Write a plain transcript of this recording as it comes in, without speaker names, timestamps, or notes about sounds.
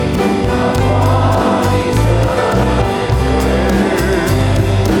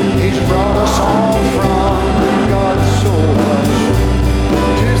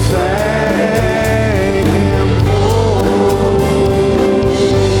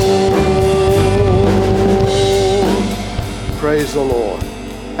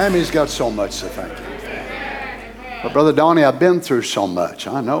He's got so much to thank you. But Brother Donnie, I've been through so much.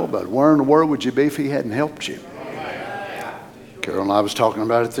 I know, but where in the world would you be if he hadn't helped you? Carol and I was talking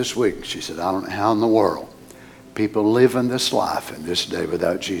about it this week. She said, I don't know how in the world people live in this life in this day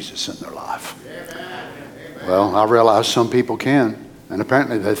without Jesus in their life. Well, I realize some people can, and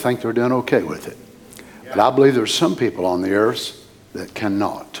apparently they think they're doing okay with it. But I believe there's some people on the earth that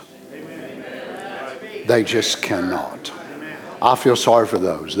cannot. They just cannot. I feel sorry for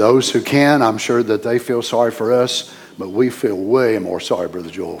those. Those who can, I'm sure that they feel sorry for us, but we feel way more sorry,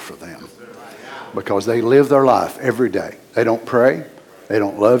 Brother Joel, for them. Because they live their life every day. They don't pray. They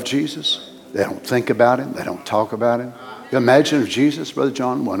don't love Jesus. They don't think about Him. They don't talk about Him. Imagine if Jesus, Brother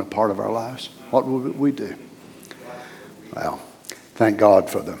John, wasn't a part of our lives. What would we do? Well, thank God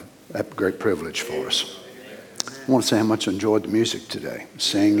for that great privilege for us. I want to say how much I enjoyed the music today.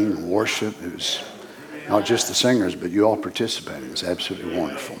 Singing and worship. It was not just the singers, but you all participating. It was absolutely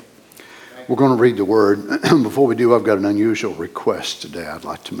wonderful. We're going to read the Word. Before we do, I've got an unusual request today I'd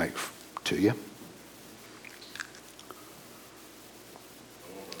like to make to you.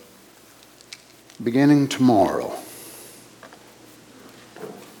 Beginning tomorrow,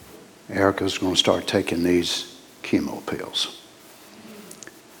 Erica's going to start taking these chemo pills.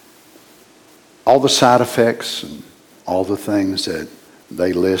 All the side effects and all the things that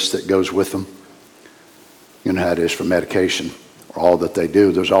they list that goes with them. You know how it is for medication, or all that they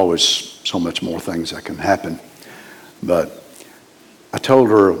do. There's always so much more things that can happen. But I told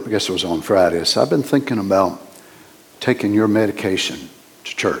her, I guess it was on Friday, I said, I've been thinking about taking your medication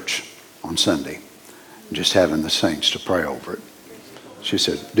to church on Sunday and just having the saints to pray over it. She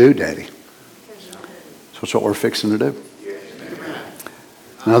said, do, Daddy. So that's what we're fixing to do.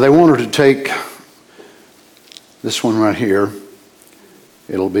 Now they want her to take this one right here.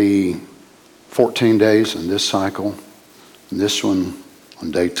 It'll be 14 days in this cycle. And this one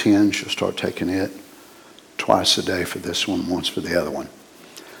on day 10, she'll start taking it twice a day for this one, once for the other one.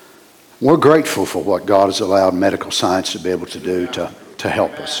 We're grateful for what God has allowed medical science to be able to do to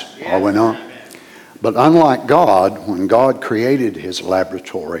help us, are we not? But unlike God, when God created His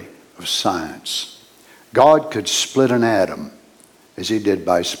laboratory of science, God could split an atom as He did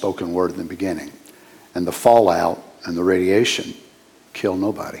by His spoken word in the beginning. And the fallout and the radiation killed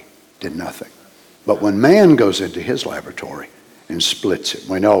nobody, did nothing. But when man goes into his laboratory and splits it,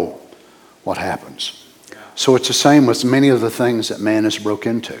 we know what happens. So it's the same with many of the things that man has broke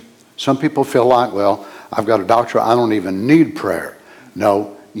into. Some people feel like, well, I've got a doctor, I don't even need prayer.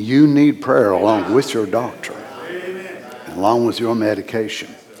 No, you need prayer along with your doctor, along with your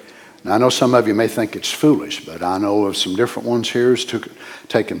medication. Now, I know some of you may think it's foolish, but I know of some different ones here who's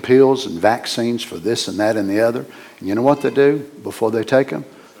taking pills and vaccines for this and that and the other. And you know what they do before they take them?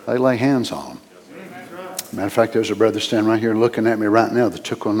 They lay hands on them. Matter of fact, there's a brother standing right here looking at me right now that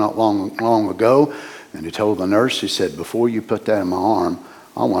took one not long ago, and he told the nurse, he said, before you put that in my arm,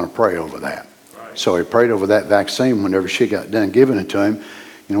 I want to pray over that. Right. So he prayed over that vaccine. Whenever she got done giving it to him,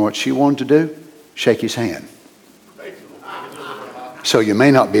 you know what she wanted to do? Shake his hand. So you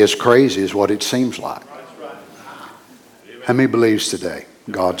may not be as crazy as what it seems like. How many believes today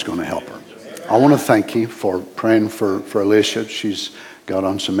God's going to help her? I want to thank you for praying for Alicia. She's got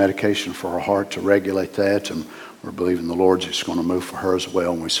on some medication for her heart to regulate that, and we're believing the Lord's just going to move for her as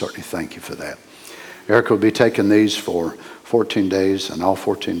well, and we certainly thank you for that. Erica will be taking these for 14 days, and all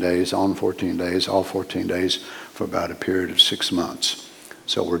 14 days, on 14 days, all 14 days for about a period of 6 months.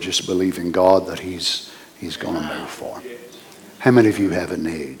 So we're just believing God that He's going to move for her. How many of you have a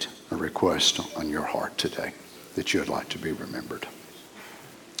need, a request on your heart today that you would like to be remembered?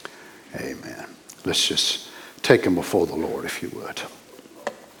 Amen. Let's just take them before the Lord, if you would.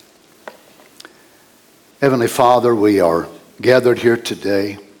 Heavenly Father, we are gathered here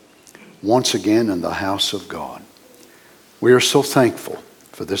today once again in the house of God. We are so thankful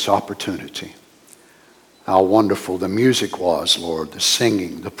for this opportunity. How wonderful the music was, Lord, the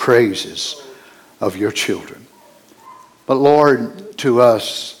singing, the praises of your children. But Lord, to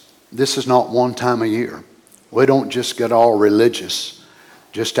us, this is not one time a year. We don't just get all religious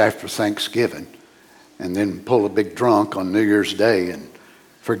just after Thanksgiving and then pull a big drunk on New Year's Day and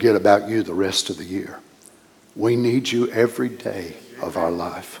forget about you the rest of the year. We need you every day of our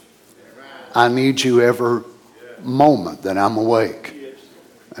life. I need you every moment that I'm awake,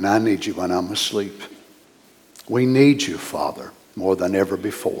 and I need you when I'm asleep. We need you, Father, more than ever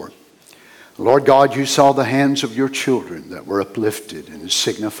before. Lord God, you saw the hands of your children that were uplifted and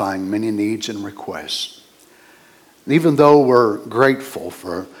signifying many needs and requests. And even though we're grateful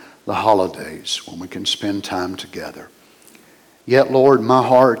for the holidays when we can spend time together, yet, Lord, my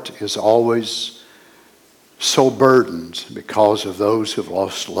heart is always so burdened because of those who've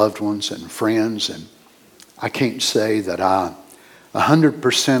lost loved ones and friends. And I can't say that I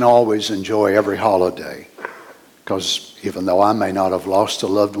 100% always enjoy every holiday, because even though I may not have lost a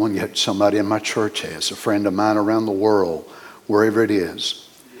loved one, yet somebody in my church has, a friend of mine around the world, wherever it is.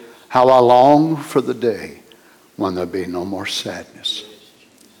 How I long for the day when there'll be no more sadness.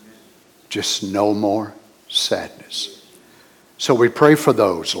 Just no more sadness. So we pray for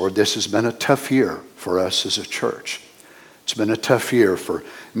those. Lord, this has been a tough year for us as a church. It's been a tough year for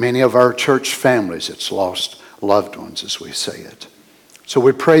many of our church families that's lost loved ones, as we say it. So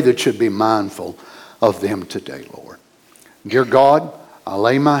we pray that you'd be mindful of them today, Lord. Dear God, I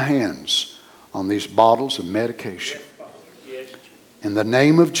lay my hands on these bottles of medication. In the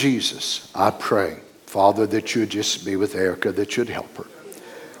name of Jesus, I pray, Father, that you'd just be with Erica, that you'd help her.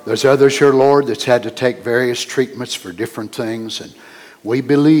 There's others here, Lord, that's had to take various treatments for different things. And we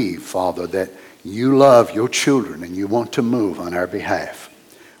believe, Father, that you love your children and you want to move on our behalf.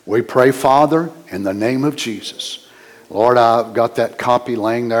 We pray, Father, in the name of Jesus. Lord, I've got that copy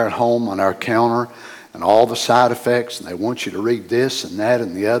laying there at home on our counter and all the side effects, and they want you to read this and that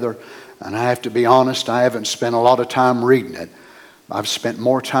and the other. And I have to be honest, I haven't spent a lot of time reading it. I've spent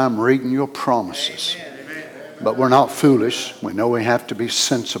more time reading your promises. But we're not foolish. We know we have to be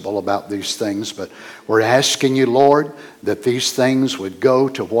sensible about these things. But we're asking you, Lord, that these things would go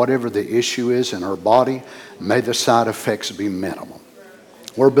to whatever the issue is in our body. May the side effects be minimal.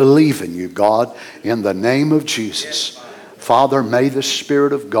 We're believing you, God, in the name of Jesus. Father, may the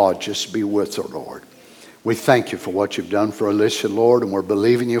Spirit of God just be with her, Lord. We thank you for what you've done for Alicia, Lord, and we're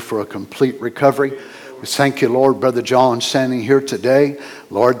believing you for a complete recovery. We thank you, Lord, Brother John standing here today.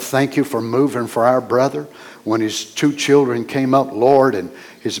 Lord, thank you for moving for our brother. When his two children came up, Lord, and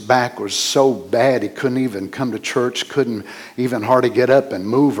his back was so bad he couldn't even come to church, couldn't even hardly get up and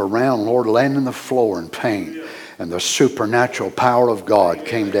move around, Lord, laying on the floor in pain. And the supernatural power of God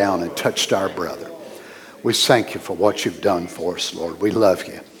came down and touched our brother. We thank you for what you've done for us, Lord. We love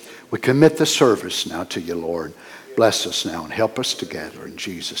you. We commit the service now to you, Lord. Bless us now and help us together in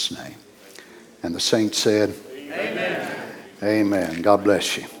Jesus' name. And the saints said, Amen. Amen. God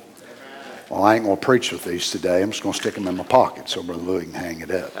bless you. Well, I ain't going to preach with these today. I'm just going to stick them in my pocket so Brother Louis can hang it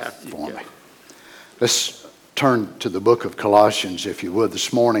up for me. Let's turn to the book of Colossians, if you would,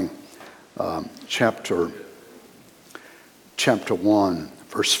 this morning. Chapter 1,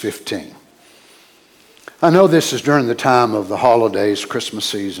 verse 15. I know this is during the time of the holidays, Christmas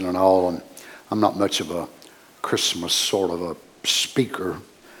season and all, and I'm not much of a Christmas sort of a speaker,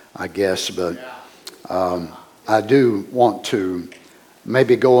 I guess, but I do want to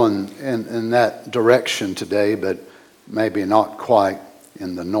maybe go in that direction today, but maybe not quite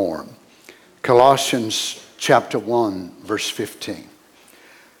in the norm. Colossians chapter 1, verse 15.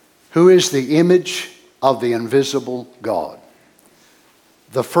 Who is the image of the invisible God,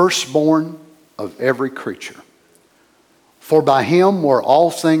 the firstborn of every creature? For by him were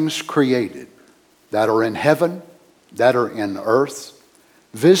all things created, that are in heaven, that are in earth,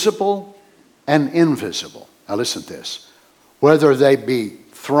 visible and invisible. Now listen to this. Whether they be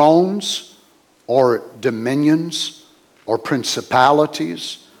thrones or dominions or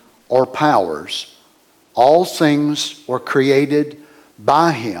principalities or powers, all things were created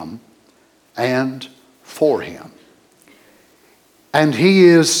by him and for him. And he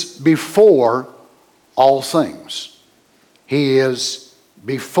is before all things. He is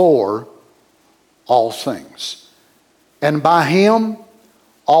before all things. And by him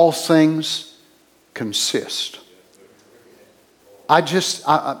all things consist.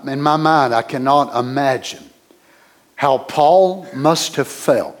 In my mind, I cannot imagine how Paul must have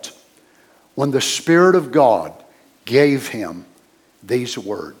felt when the Spirit of God gave him these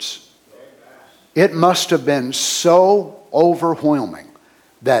words. It must have been so overwhelming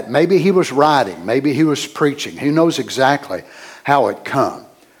that maybe he was writing, maybe he was preaching. Who knows exactly how it come.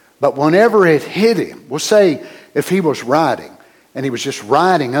 But whenever it hit him, we'll say if he was writing, and he was just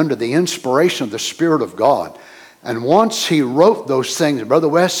writing under the inspiration of the Spirit of God, and once he wrote those things, Brother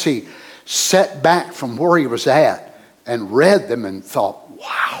West, he sat back from where he was at and read them and thought,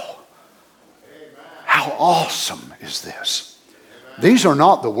 wow, how awesome is this? These are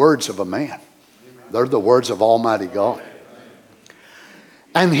not the words of a man. They're the words of Almighty God.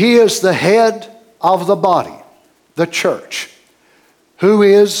 And he is the head of the body, the church, who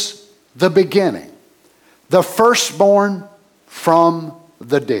is the beginning, the firstborn from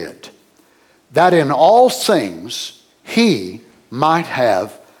the dead, that in all things he might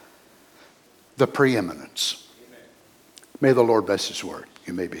have the preeminence. May the Lord bless his word.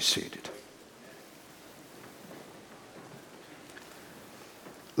 You may be seated.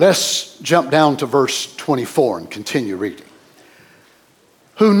 Let's jump down to verse 24 and continue reading.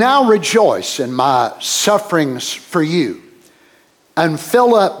 Who now rejoice in my sufferings for you, and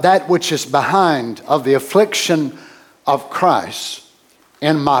fill up that which is behind of the affliction of Christ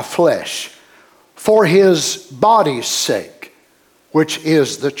in my flesh, for his body's sake, which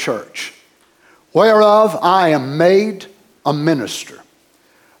is the church, whereof I am made a minister,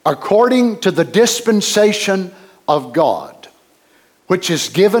 according to the dispensation of God, which is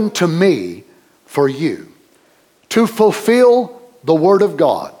given to me for you, to fulfill the word of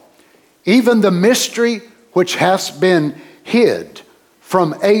God, even the mystery which hath been hid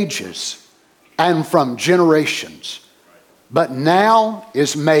from ages and from generations, but now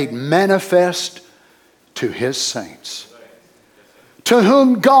is made manifest to his saints, to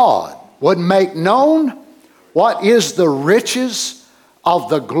whom God would make known what is the riches of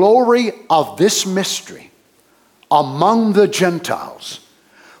the glory of this mystery among the Gentiles,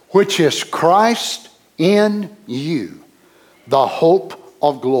 which is Christ in you, the hope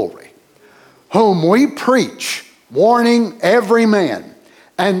of glory, whom we preach, warning every man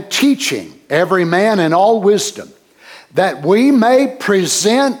and teaching every man in all wisdom, that we may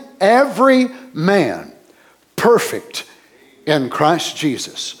present every man perfect in Christ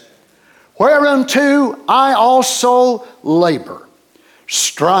Jesus, whereunto I also labor,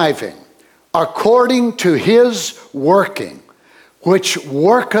 striving according to his working, which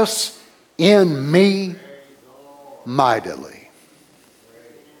worketh in me mightily.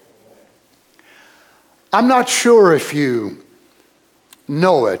 I'm not sure if you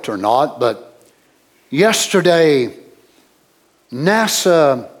know it or not, but yesterday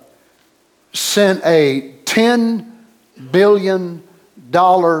NASA sent a $10 billion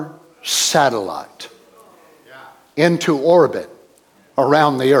satellite into orbit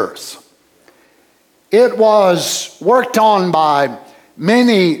around the earth. It was worked on by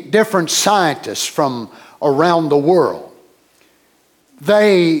many different scientists from around the world.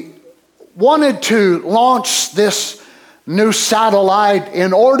 They wanted to launch this new satellite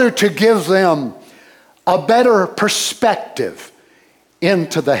in order to give them a better perspective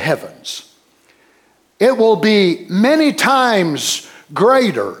into the heavens. It will be many times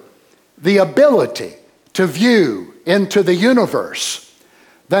greater, the ability to view into the universe,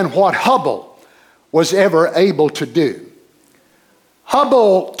 than what Hubble was ever able to do.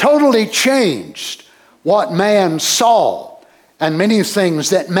 Hubble totally changed what man saw and many things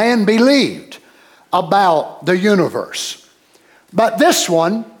that man believed about the universe. But this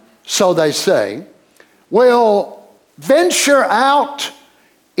one, so they say, will venture out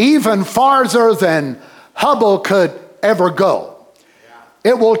even farther than Hubble could ever go.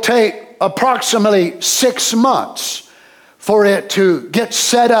 It will take approximately 6 months for it to get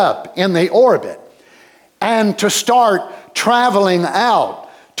set up in the orbit and to start traveling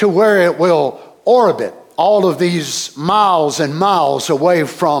out to where it will orbit all of these miles and miles away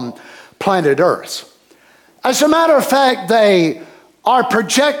from planet Earth. As a matter of fact, they are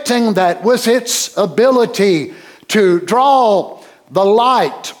projecting that with its ability to draw the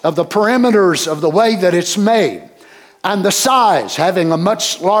light of the perimeters of the way that it's made, and the size, having a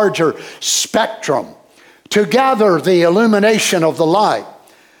much larger spectrum to gather the illumination of the light,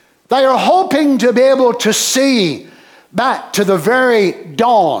 they are hoping to be able to see back to the very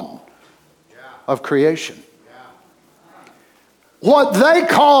dawn of creation. What they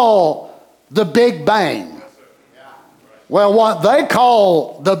call the Big Bang. Well, what they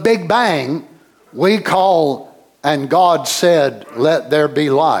call the Big Bang, we call, and God said, let there be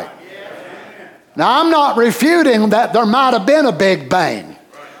light. Now, I'm not refuting that there might have been a Big Bang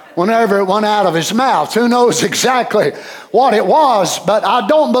whenever it went out of his mouth. Who knows exactly what it was, but I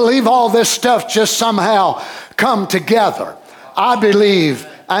don't believe all this stuff just somehow come together. I believe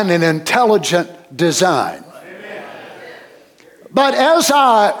in an intelligent design. But as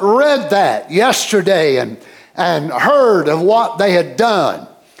I read that yesterday and heard of what they had done,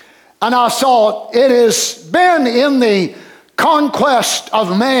 and I thought, it has been in the conquest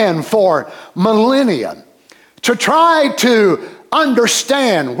of man for millennia to try to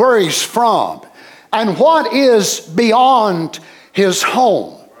understand where he's from and what is beyond his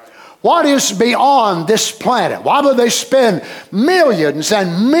home. What is beyond this planet? Why would they spend millions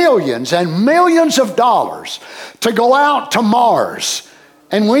and millions and millions of dollars to go out to Mars,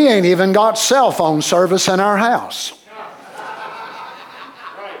 and we ain't even got cell phone service in our house?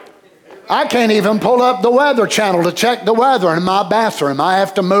 I can't even pull up the Weather Channel to check the weather in my bathroom. I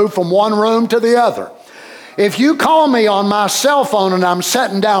have to move from one room to the other. If you call me on my cell phone and I'm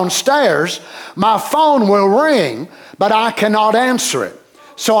sitting downstairs, my phone will ring, but I cannot answer it.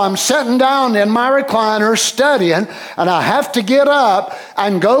 So I'm sitting down in my recliner studying, and I have to get up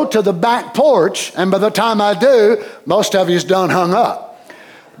and go to the back porch, and by the time I do, most of you's done hung up.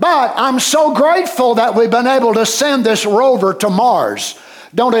 But I'm so grateful that we've been able to send this rover to Mars.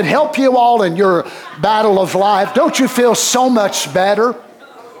 Don't it help you all in your battle of life? Don't you feel so much better?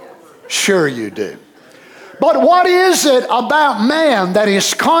 Sure you do. But what is it about man that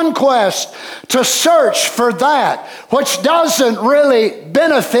his conquest to search for that which doesn't really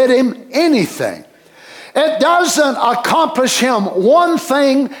benefit him anything? It doesn't accomplish him one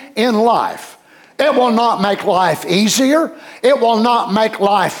thing in life. It will not make life easier. It will not make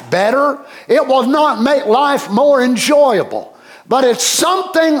life better. It will not make life more enjoyable. But it's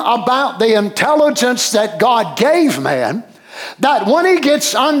something about the intelligence that God gave man that when he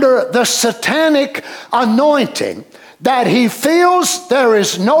gets under the satanic anointing, that he feels there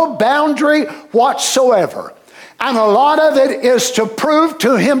is no boundary whatsoever. And a lot of it is to prove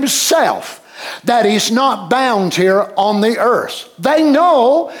to himself that he's not bound here on the earth. They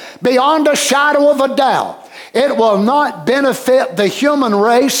know beyond a shadow of a doubt it will not benefit the human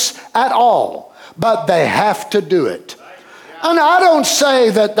race at all, but they have to do it. And I don't say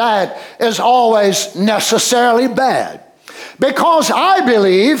that that is always necessarily bad, because I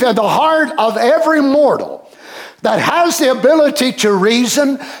believe in the heart of every mortal that has the ability to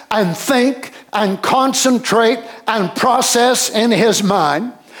reason and think and concentrate and process in his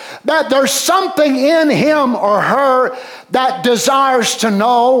mind, that there's something in him or her that desires to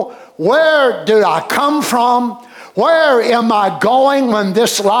know, where do I come from? Where am I going when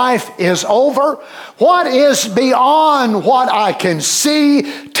this life is over? What is beyond what I can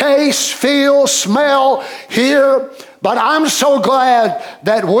see, taste, feel, smell, hear? But I'm so glad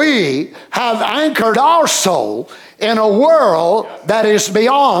that we have anchored our soul in a world that is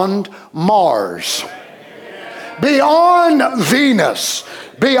beyond Mars, beyond Venus,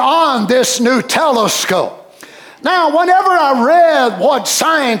 beyond this new telescope. Now, whenever I read what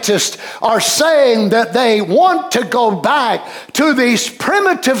scientists are saying, that they want to go back to these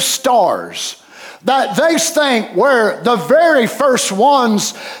primitive stars that they think were the very first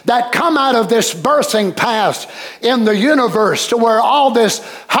ones that come out of this birthing path in the universe, to where all this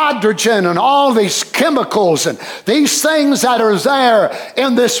hydrogen and all these chemicals and these things that are there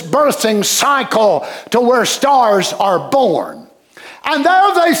in this birthing cycle to where stars are born. And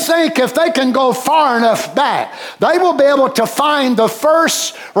there they think if they can go far enough back, they will be able to find the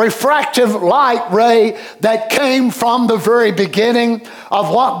first refractive light ray that came from the very beginning of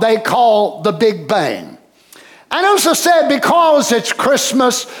what they call the Big Bang. And as I said, because it's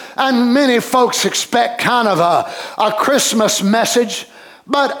Christmas and many folks expect kind of a Christmas message,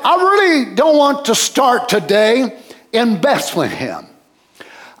 but I really don't want to start today in Bethlehem.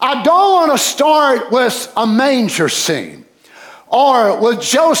 I don't want to start with a manger scene, or with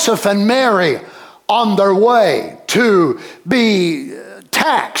Joseph and Mary on their way to be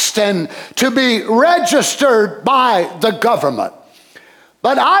taxed and to be registered by the government.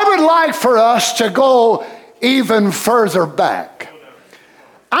 But I would like for us to go even further back.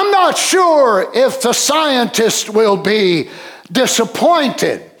 I'm not sure if the scientists will be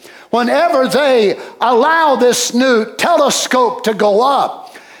disappointed whenever they allow this new telescope to go up.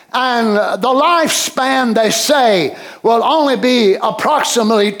 And the lifespan, they say, will only be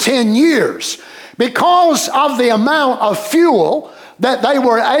approximately 10 years because of the amount of fuel that they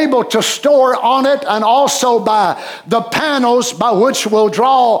were able to store on it, and also by the panels by which will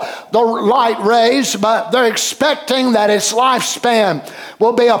draw the light rays. But they're expecting that its lifespan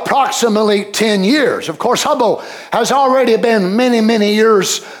will be approximately 10 years. Of course, Hubble has already been many, many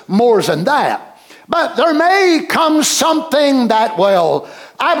years more than that. But there may come something that will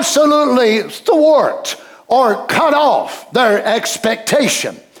absolutely thwart or cut off their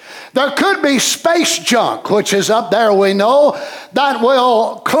expectation. There could be space junk, which is up there, we know, that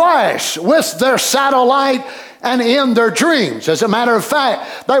will clash with their satellite and in their dreams. As a matter of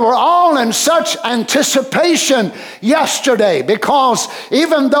fact, they were all in such anticipation yesterday, because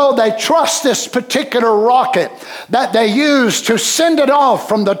even though they trust this particular rocket that they used to send it off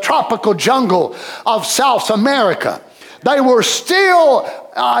from the tropical jungle of South America, they were still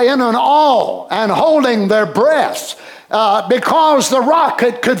in an awe and holding their breath because the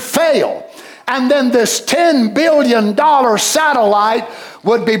rocket could fail. And then this $10 billion satellite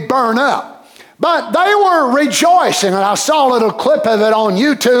would be burned up. But they were rejoicing, and I saw a little clip of it on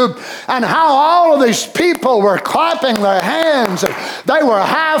YouTube, and how all of these people were clapping their hands, and they were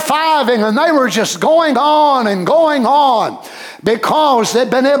high-fiving, and they were just going on and going on because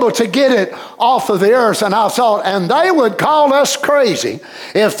they'd been able to get it off of the earth. And I thought, and they would call us crazy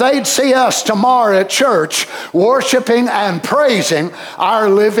if they'd see us tomorrow at church worshiping and praising our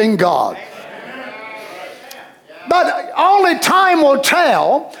living God. But only time will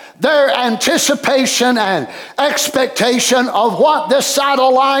tell their anticipation and expectation of what this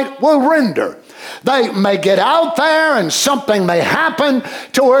satellite will render. They may get out there and something may happen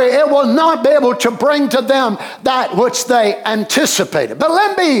to where it will not be able to bring to them that which they anticipated. But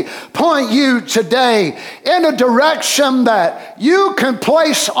let me point you today in a direction that you can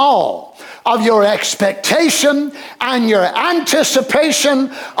place all of your expectation and your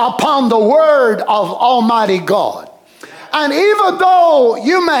anticipation upon the word of Almighty God. And even though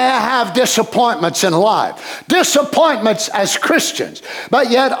you may have disappointments in life, disappointments as Christians,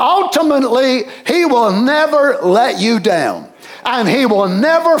 but yet ultimately He will never let you down. And He will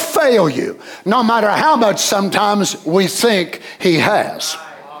never fail you, no matter how much sometimes we think He has.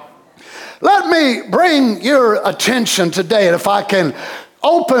 Let me bring your attention today, if I can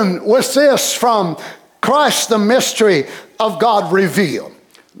open with this from Christ, the mystery of God revealed.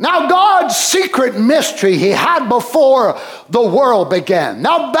 Now, God's secret mystery He had before the world began.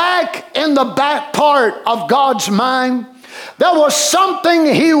 Now, back in the back part of God's mind, there was something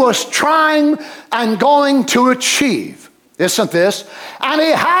He was trying and going to achieve. Isn't this? And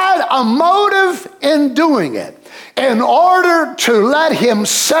He had a motive in doing it in order to let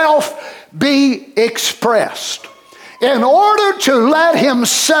Himself be expressed. In order to let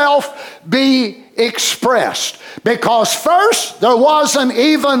Himself be expressed. Because first, there wasn't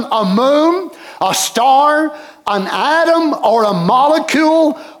even a moon, a star, an atom, or a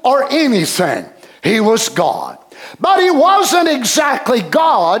molecule, or anything. He was God. But He wasn't exactly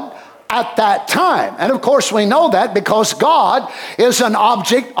God at that time. And of course we know that because God is an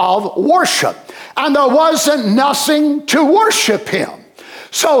object of worship. And there wasn't nothing to worship Him.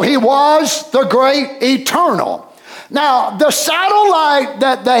 So He was the great eternal. Now, the satellite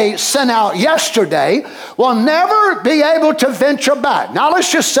that they sent out yesterday will never be able to venture back. Now,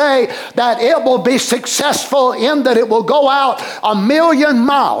 let's just say that it will be successful in that it will go out 1,000,000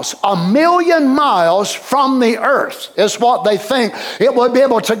 miles. 1,000,000 miles from the earth is what they think it will be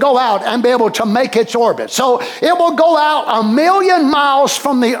able to go out and be able to make its orbit. So it will go out 1,000,000 miles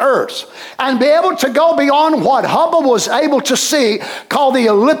from the earth and be able to go beyond what Hubble was able to see, called the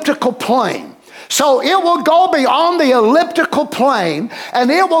elliptical plane. So it will go beyond the elliptical plane, and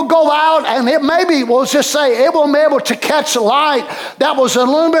it will go out, and it maybe, we'll just say, it will be able to catch light that was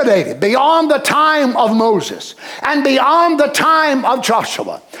illuminated beyond the time of Moses and beyond the time of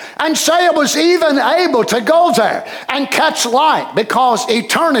Joshua. And say it was even able to go there and catch light, because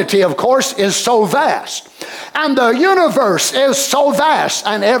eternity, of course, is so vast. And the universe is so vast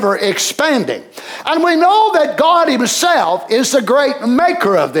and ever expanding. And we know that God Himself is the great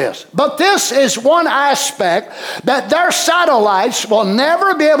maker of this. But this is one aspect that their satellites will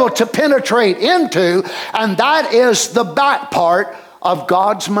never be able to penetrate into, and that is the back part of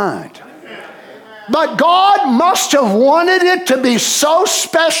God's mind. But God must have wanted it to be so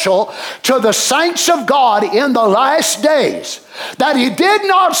special to the saints of God in the last days that He did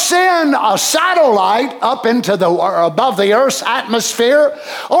not send a satellite up into the or above the earth's atmosphere,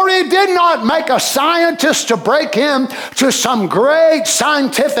 or He did not make a scientist to break into some great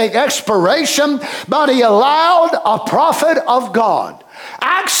scientific exploration, but He allowed a prophet of God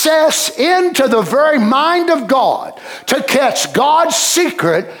access into the very mind of God to catch God's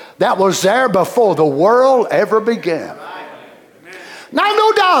secret that was there before the world ever began. Now,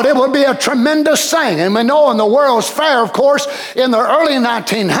 no doubt it would be a tremendous thing. And we know in the World's Fair, of course, in the early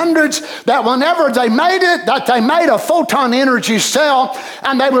 1900s, that whenever they made it, that they made a photon energy cell,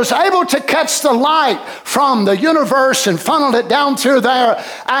 and they was able to catch the light from the universe and funneled it down through there.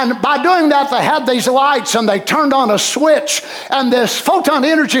 And by doing that, they had these lights, and they turned on a switch, and this photon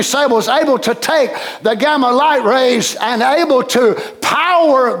energy cell was able to take the gamma light rays and able to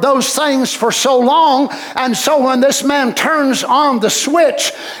power those things for so long. And so when this man turns on the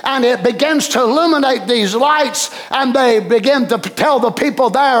switch and it begins to illuminate these lights, and they begin to tell the people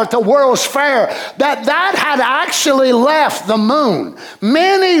there at the World's Fair that that had actually left the moon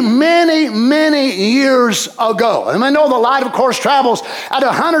many, many, many years ago. And we know the light, of course, travels at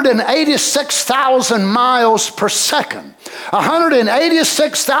 186,000 miles per second.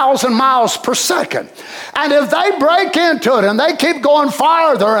 186,000 miles per second. And if they break into it and they keep going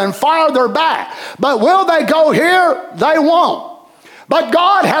farther and farther back, but will they go here? They won't. But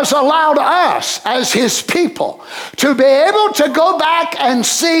God has allowed us as his people to be able to go back and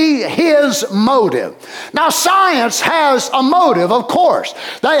see his motive. Now, science has a motive, of course.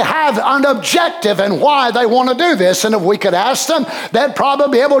 They have an objective in why they want to do this. And if we could ask them, they'd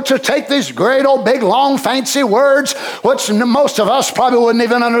probably be able to take these great old big long fancy words, which most of us probably wouldn't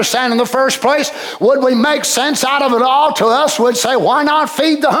even understand in the first place. Would we make sense out of it all? To us would say, why not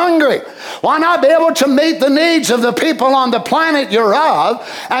feed the hungry? Why not be able to meet the needs of the people on the planet you're of,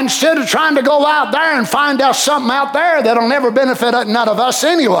 instead of trying to go out there and find out something out there that'll never benefit none of us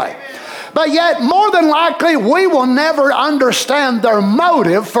anyway. But yet, more than likely, we will never understand their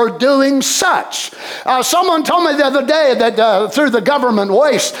motive for doing such. Someone told me the other day that through the government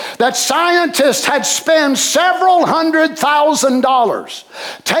waste, that scientists had spent several $100,000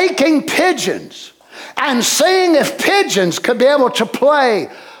 taking pigeons and seeing if pigeons could be able to play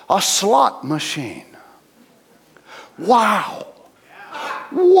a slot machine. Wow.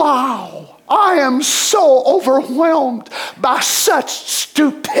 Wow. I am so overwhelmed by such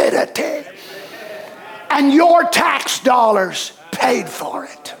stupidity. And your tax dollars paid for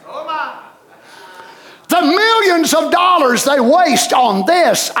it. The millions of dollars they waste on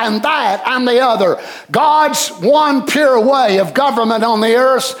this and that and the other. God's one pure way of government on the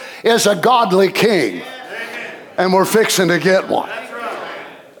earth is a godly king. And we're fixing to get one.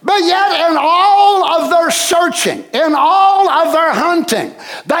 But yet in all of their searching, in all of their hunting,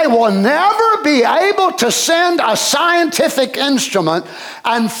 they will never be able to send a scientific instrument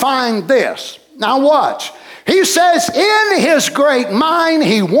and find this. Now watch. He says in his great mind,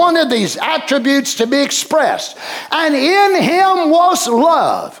 he wanted these attributes to be expressed. And in him was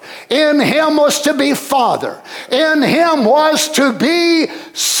love. In him was to be Father. In him was to be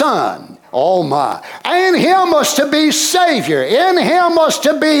Son. Oh my. In him was to be Savior. In him was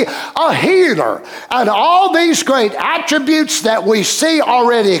to be a healer. And all these great attributes that we see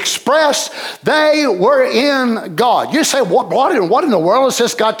already expressed, they were in God. You say, what in the world has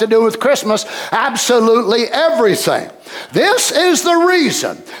this got to do with Christmas? Absolutely everything. This is the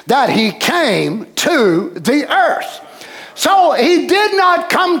reason that he came to the earth. So he did not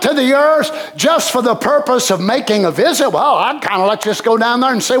come to the earth just for the purpose of making a visit. Well, I'd kind of like just go down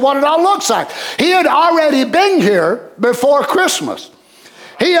there and see what it all looks like. He had already been here before Christmas.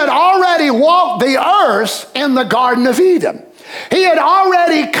 He had already walked the earth in the Garden of Eden. He had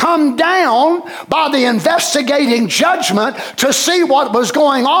already come down by the investigating judgment to see what was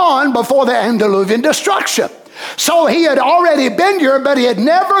going on before the antediluvian destruction. So he had already been here, but he had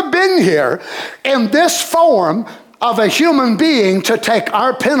never been here in this form of a human being to take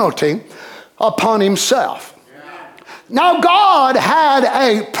our penalty upon himself. Now, God had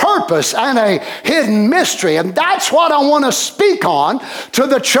a purpose and a hidden mystery, and that's what I want to speak on to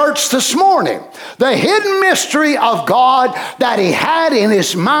the church this morning. The hidden mystery of God that he had in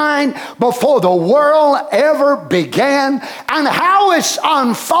his mind before the world ever began, and how it's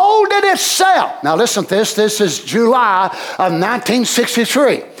unfolded itself. Now, listen to this. This is July of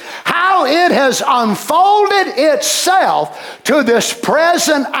 1963. How it has unfolded itself to this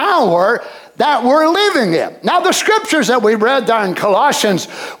present hour that we're living in. Now, the scriptures that we read there in Colossians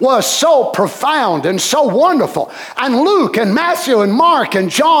was so profound and so wonderful. And Luke and Matthew and Mark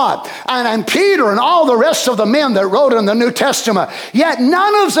and John and Peter and all the rest of the men that wrote in the New Testament, yet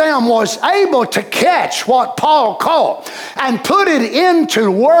none of them was able to catch what Paul called and put it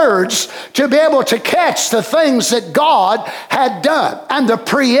into words to be able to catch the things that God had done. And the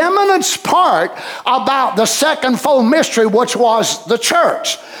preeminence part about the secondfold mystery, which was the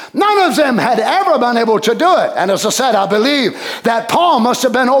church. None of them had ever been able to do it. And as I said, I believe that Paul must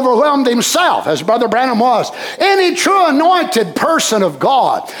have been overwhelmed himself, as Brother Branham was. Any true anointed person of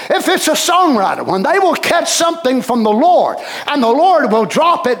God, if it's a songwriter, when they will catch something from the Lord, and the Lord will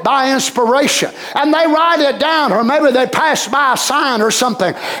drop it by inspiration, and they write it down, or maybe they pass by a sign or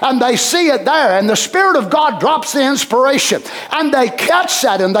something, and they see it there, and the Spirit of God drops the inspiration, and they catch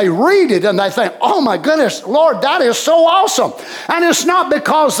that, and they read it, and they think, oh my goodness, Lord, that is so awesome. And it's not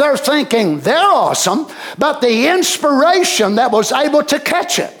because they're thinking they're awesome, but the inspiration that was able to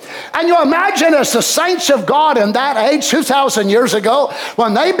catch it. And you imagine as the saints of God in that age, 2,000 years ago,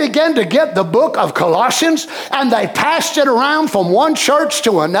 when they began to get the book of Colossians and they passed it around from one church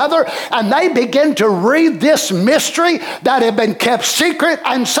to another, and they began to read this mystery that had been kept secret,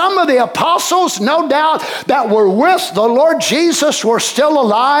 and some of the apostles, no doubt, that were with the Lord Jesus were still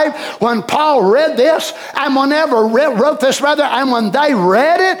alive when Paul read this, and whenever wrote this, and when they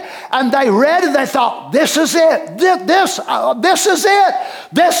read it, they thought, this is it. This is it.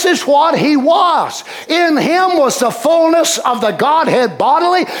 This is what he was. In him was the fullness of the Godhead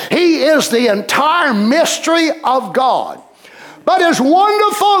bodily. He is the entire mystery of God. But as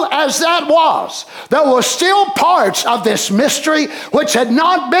wonderful as that was, there were still parts of this mystery which had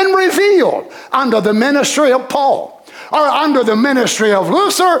not been revealed under the ministry of Paul, or under the ministry of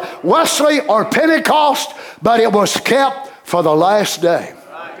Luther, Wesley, or Pentecost, but it was kept for the last day.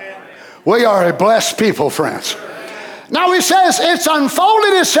 We are a blessed people, friends. Now he says it's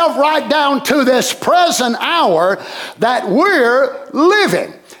unfolded itself right down to this present hour that we're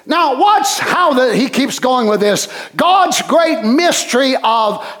living. Now watch how he keeps going with this. God's great mystery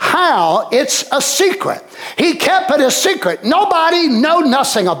of how it's a secret. He kept it a secret. Nobody knew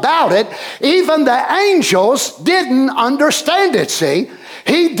nothing about it. Even the angels didn't understand it, see.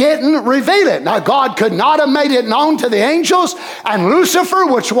 He didn't reveal it. Now, God could not have made it known to the angels, and Lucifer,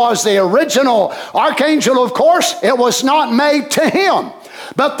 which was the original archangel, of course, it was not made to him.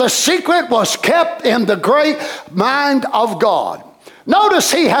 But the secret was kept in the great mind of God.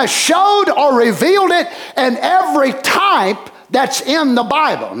 Notice he has showed or revealed it in every type that's in the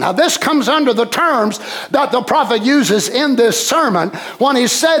Bible. Now this comes under the terms that the prophet uses in this sermon when he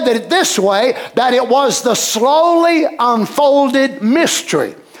said that this way, that it was the slowly unfolded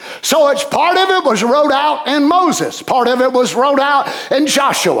mystery. So it's part of it was wrote out in Moses. Part of it was wrote out in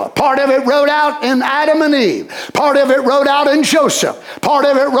Joshua. Part of it wrote out in Adam and Eve. Part of it wrote out in Joseph. Part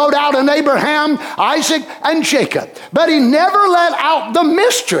of it wrote out in Abraham, Isaac, and Jacob. But he never let out the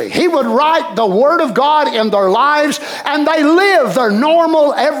mystery. He would write the word of God in their lives, and they lived their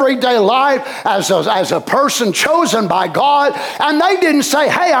normal everyday life as a person chosen by God. And they didn't say,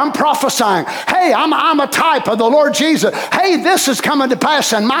 hey, I'm prophesying. Hey, I'm a type of the Lord Jesus. Hey, this is coming to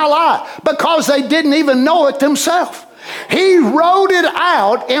pass in my life, because they didn't even know it themselves. He wrote it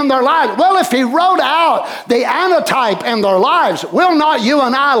out in their lives. Well, if he wrote out the antitype in their lives, will not you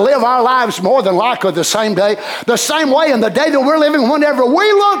and I live our lives more than likely the same day, the same way in the day that we're living? Whenever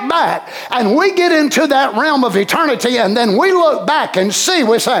we look back and we get into that realm of eternity, and then we look back and see,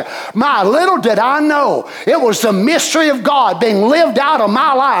 we say, my little did I know it was the mystery of God being lived out of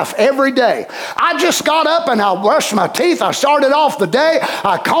my life every day. I just got up and I brushed my teeth. I started off the day.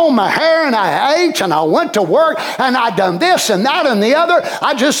 I combed my hair and I ate and I went to work and I done this and that and the other.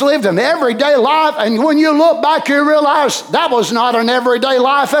 I just lived an everyday life, and when you look back, you realize that was not an everyday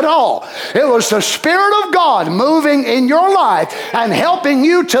life at all. It was the Spirit of God moving in your life and helping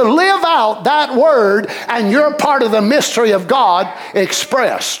you to live out that word, and you're part of the mystery of God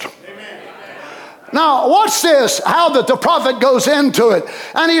expressed. Now, watch this, how that the prophet goes into it.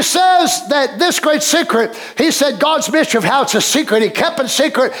 And he says that this great secret, he said God's mystery of how it's a secret, he kept it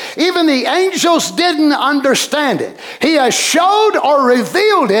secret. Even the angels didn't understand it. He has showed or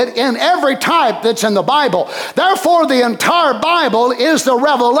revealed it in every type that's in the Bible. Therefore, the entire Bible is the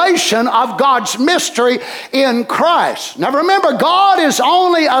revelation of God's mystery in Christ. Now remember, God is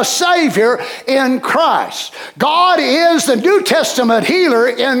only a Savior in Christ. God is the New Testament healer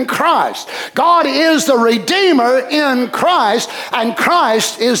in Christ. God is the Redeemer in Christ, and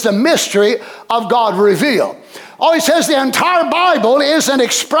Christ is the mystery of God revealed. Oh, he says the entire Bible is an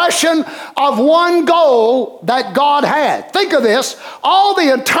expression of one goal that God had. Think of this. All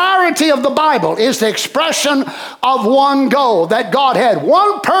the entirety of the Bible is the expression of one goal that God had.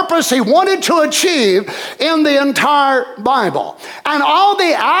 One purpose he wanted to achieve in the entire Bible. And all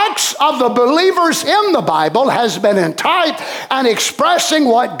the acts of the believers in the Bible has been in type and expressing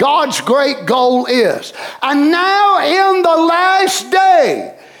what God's great goal is. And now in the last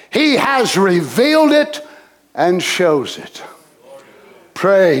day, he has revealed it and shows it.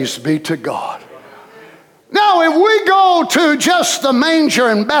 Praise be to God. Now, if we go to just the manger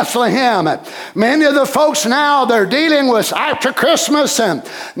in Bethlehem, and many of the folks now, they're dealing with after Christmas, and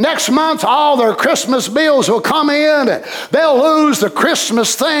next month all their Christmas bills will come in, and they'll lose the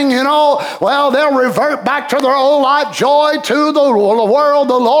Christmas thing, you know. Well, they'll revert back to their old life. Joy to the world,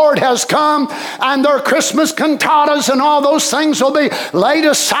 the Lord has come, and their Christmas cantatas and all those things will be laid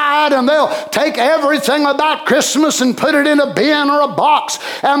aside, and they'll take everything about Christmas and put it in a bin or a box,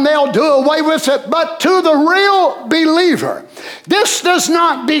 and they'll do away with it. But to the real believer, this does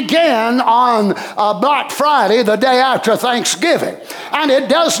not begin on Black Friday, the day after Thanksgiving, and it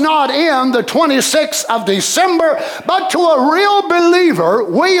does not end the 26th of December, but to a real believer,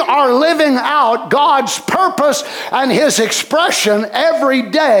 we are living out God's purpose and his expression every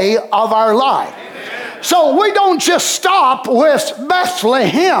day of our life. So we don't just stop with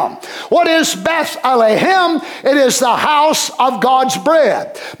Bethlehem. What is Bethlehem? It is the house of God's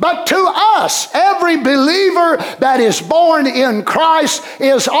bread. But to us, every believer that is born in Christ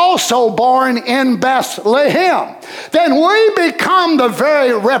is also born in Bethlehem. Then we become the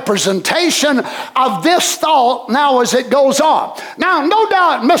very representation of this thought now as it goes on. Now, no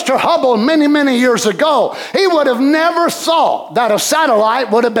doubt Mr. Hubble many, many years ago, he would have never thought that a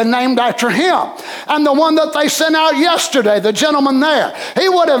satellite would have been named after him. And the one that they sent out yesterday, the gentleman there, he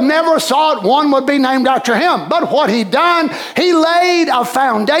would have never thought one would be named after him. But what he done, he laid a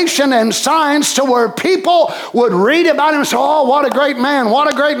foundation in science to where people would read about him and say, oh, what a great man,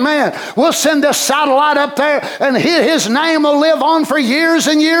 what a great man. We'll send this satellite up there and his name will live on for years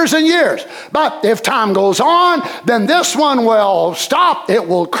and years and years. But if time goes on, then this one will stop, it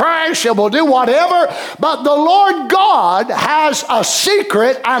will crash, it will do whatever. But the Lord God has a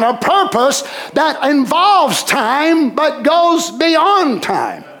secret and a purpose that involves time but goes beyond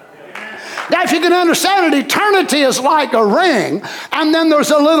time. Now, if you can understand it, eternity is like a ring, and then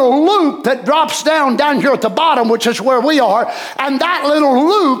there's a little loop that drops down here at the bottom, which is where we are, and that little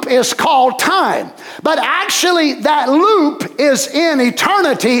loop is called time. But actually, that loop is in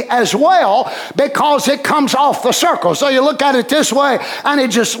eternity as well because it comes off the circle. So you look at it this way, and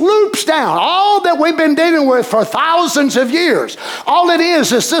it just loops down. All that we've been dealing with for thousands of years, all it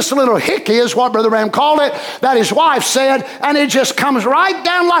is this little hickey, is what Brother Ram called it, that his wife said, and it just comes right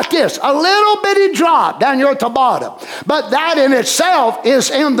down like this, a little bitty drop down here at the bottom. But that in itself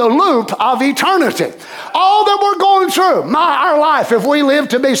is in the loop of eternity. All that we're going through, our life, if we live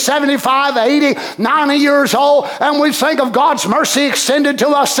to be 75, 80, 90 years old, and we think of God's mercy extended to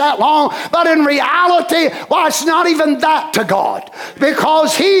us that long, but in reality, well, it's not even that to God,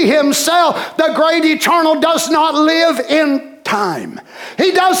 because He Himself, the great eternal, does not live in time.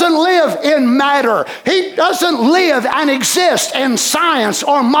 He doesn't live in matter. He doesn't live and exist in science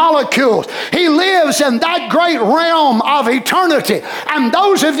or molecules. He lives in that great realm of eternity. And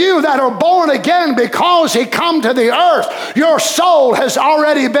those of you that are born again because He come to the earth, your soul has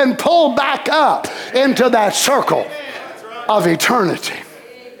already been pulled back up into that circle of eternity.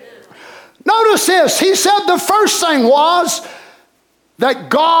 Notice this. He said the first thing was that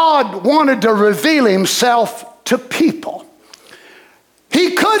God wanted to reveal Himself to people.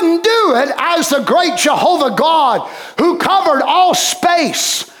 He couldn't do it as the great Jehovah God who covered all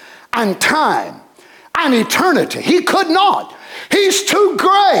space and time and eternity. He could not. He's too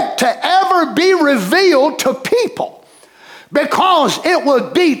great to ever be revealed to people because it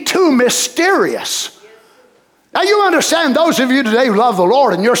would be too mysterious. Now you understand, those of you today who love the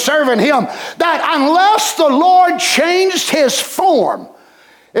Lord and you're serving Him, that unless the Lord changed His form,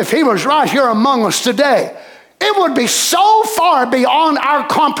 if He was right here among us today, it would be so far beyond our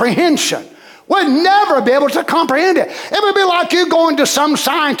comprehension. We'd never be able to comprehend it. It would be like you going to some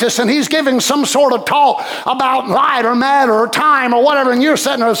scientist and he's giving some sort of talk about light or matter or time or whatever, and you're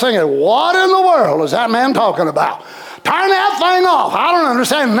sitting there thinking, what in the world is that man talking about? Turn that thing off. I don't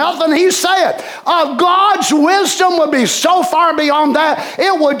understand nothing he's saying. God's wisdom would be so far beyond that,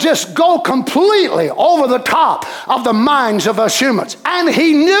 it would just go completely over the top of the minds of us humans. And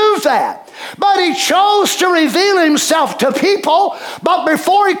He knew that. But He chose to reveal Himself to people. But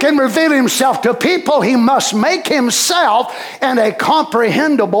before He can reveal Himself to people, He must make Himself in a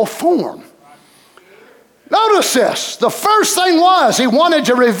comprehensible form. Notice this. The first thing was He wanted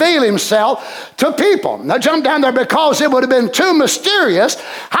to reveal Himself to people. Now jump down there, because it would have been too mysterious.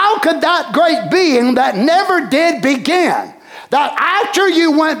 How could that great being that never did begin, that after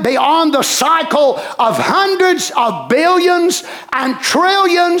you went beyond the cycle of hundreds of billions and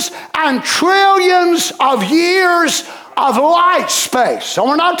trillions of years of light space. So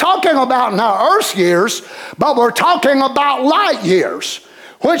we're not talking about now Earth years, but we're talking about light years,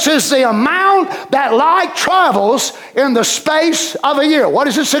 which is the amount that light travels in the space of a year. What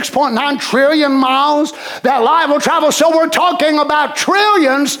is it, 6.9 trillion miles that light will travel? So we're talking about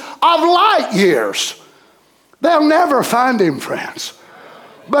trillions of light years. They'll never find Him, friends.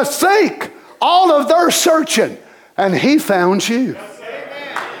 But think, all of their searching, and He found you.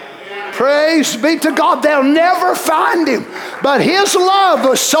 Praise be to God. They'll never find Him. But His love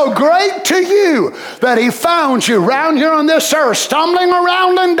was so great to you that He found you round here on this earth, stumbling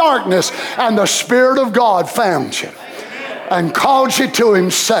around in darkness, and the Spirit of God found you and called you to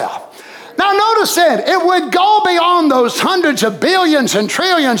Himself. Now notice that it would go beyond those hundreds of billions and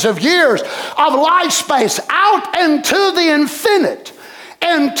trillions of years of light space out into the infinite,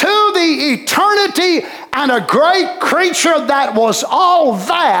 into the eternity, and a great creature that was all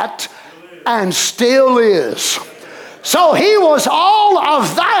that and still is. So He was all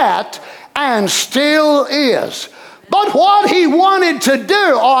of that and still is. But what he wanted to do,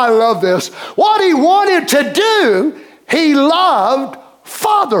 oh, I love this. What he wanted to do, he loved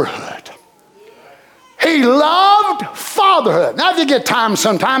fatherhood. He loved fatherhood. Now, if you get time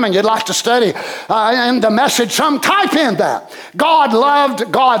sometime and you'd like to study in the message, type in that. God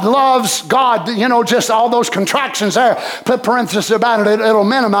loved, God loves, God, just all those contractions there. Put parentheses about it. It'll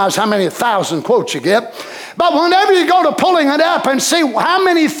minimize how many 1,000 quotes you get. But whenever you go to pulling it up and see how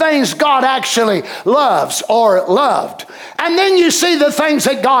many things God actually loves or loved, and then you see the things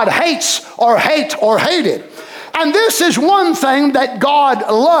that God hates or hated. And this is one thing that God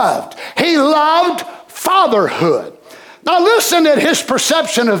loved. He loved fatherhood. Now listen to his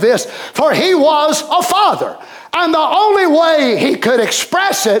perception of this, for he was a father. And the only way he could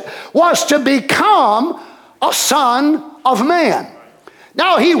express it was to become a son of man.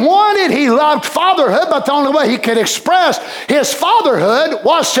 Now he loved fatherhood, but the only way he could express his fatherhood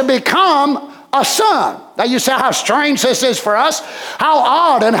was to become a son. Now you say how strange this is for us, how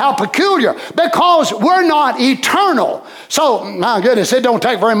odd and how peculiar, because we're not eternal. So, my goodness, it don't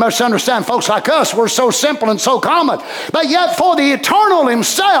take very much to understand folks like us. We're so simple and so common. But yet for the eternal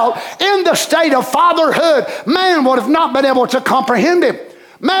himself, in the state of fatherhood, man would have not been able to comprehend him.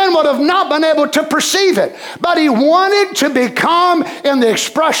 Man would have not been able to perceive it. But he wanted to become in the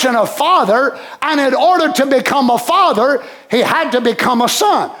expression of father, and in order to become a father, he had to become a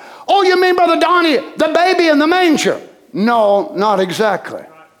son. Oh, you mean, Brother Donnie, the baby in the manger? No, not exactly.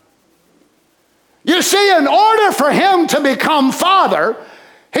 You see, in order for him to become father,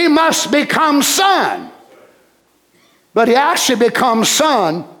 he must become son. But he actually becomes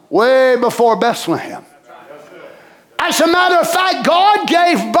son way before Bethlehem. As a matter of fact, God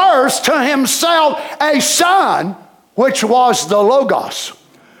gave birth to himself a son, which was the Logos,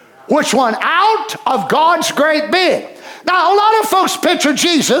 which went out of God's great being. Now, a lot of folks picture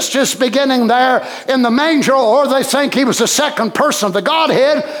Jesus just beginning there in the manger, or they think he was the second person of the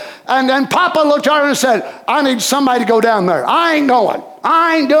Godhead. And then Papa looked at her and said, I need somebody to go down there. I ain't going.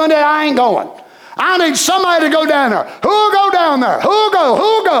 I ain't doing it. I ain't going. I need somebody to go down there. Who'll go down there? Who'll go?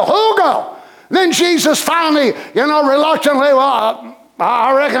 Who'll go? Who'll go? Then Jesus finally, reluctantly, well,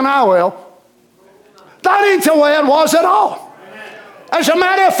 I reckon I will. That ain't the way it was at all. As a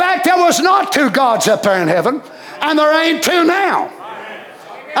matter of fact, there was not two gods up there in heaven. And there ain't two now.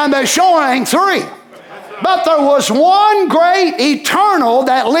 And there sure ain't three. But there was one great eternal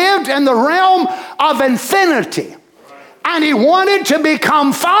that lived in the realm of infinity. And he wanted to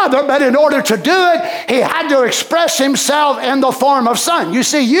become father, but in order to do it, he had to express himself in the form of son. You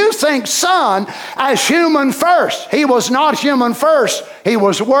see, you think son as human first. He was not human first. He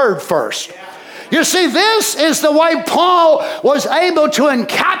was word first. You see, this is the way Paul was able to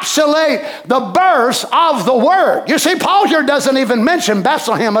encapsulate the birth of the Word. You see, Paul here doesn't even mention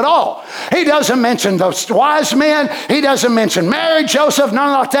Bethlehem at all. He doesn't mention those wise men. He doesn't mention Mary, Joseph,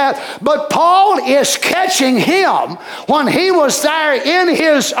 none like that. But Paul is catching him when he was there in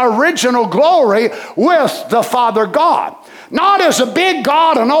his original glory with the Father God. Not as a big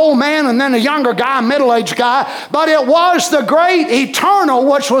God, an old man, and then a younger guy, a middle-aged guy, but it was the great eternal,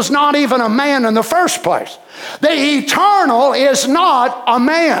 which was not even a man in the first place. The eternal is not a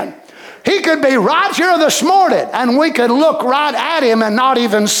man. He could be right here this morning, and we could look right at him and not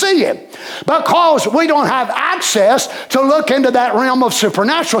even see him, because we don't have access to look into that realm of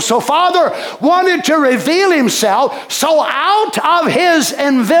supernatural. So Father wanted to reveal himself, so out of his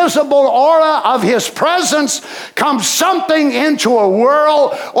invisible aura of his presence comes something into a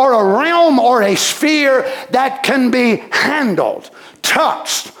world or a realm or a sphere that can be handled,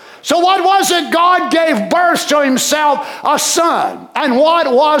 touched. So what was it? God gave birth to himself a son. And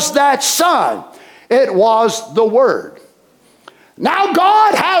what was that son? It was the Word. Now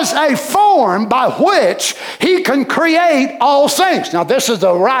God has a form by which he can create all things. Now this is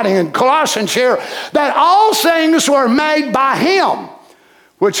the writing in Colossians here, that all things were made by him,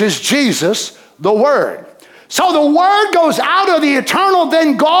 which is Jesus, the Word. So the Word goes out of the eternal,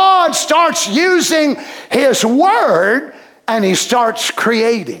 then God starts using his Word and he starts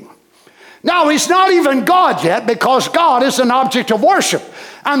creating. Now, he's not even God yet, because God is an object of worship,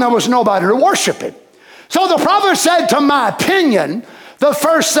 and there was nobody to worship him. So the prophet said, to my opinion, the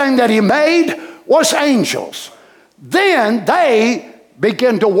first thing that he made was angels. Then they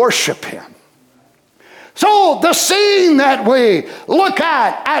begin to worship him. So the scene that we look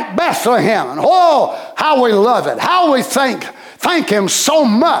at Bethlehem, and oh, how we love it, how we thank him so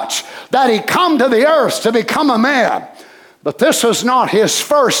much that he come to the earth to become a man. But this was not his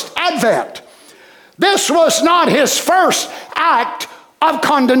first advent. This was not his first act of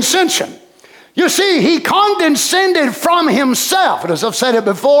condescension. You see, he condescended from himself. And as I've said it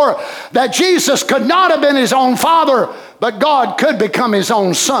before, that Jesus could not have been his own father, but God could become his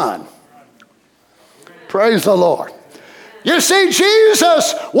own son. Praise the Lord. You see,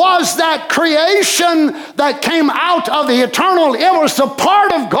 Jesus was that creation that came out of the eternal. It was the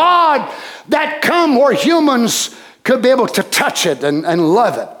part of God that come where humans could be able to touch it and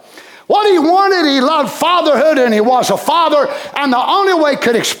love it. What he wanted, he loved fatherhood, and he was a father, and the only way he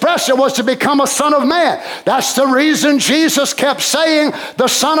could express it was to become a son of man. That's the reason Jesus kept saying the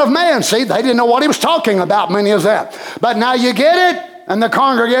Son of Man. See, they didn't know what he was talking about, many of them. But now you get it, and the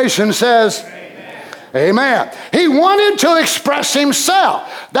congregation says, Amen. He wanted to express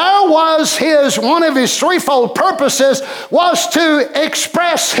himself. There was one of his threefold purposes was to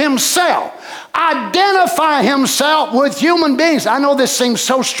express himself. Identify himself with human beings. I know this seems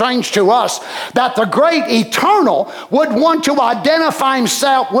so strange to us that the great eternal would want to identify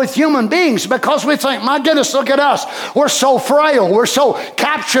himself with human beings, because we think, my goodness, look at us. We're so frail. We're so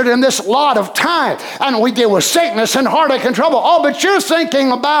captured in this lot of time. And we deal with sickness and heartache and trouble. Oh, but you're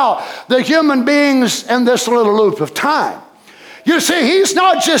thinking about the human beings in this little loop of time. You see, he's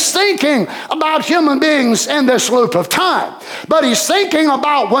not just thinking about human beings in this loop of time, but he's thinking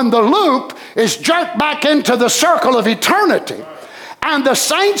about when the loop is jerked back into the circle of eternity, and the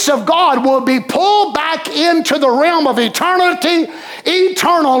saints of God will be pulled back into the realm of eternity,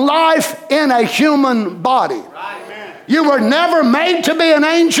 eternal life in a human body. You were never made to be an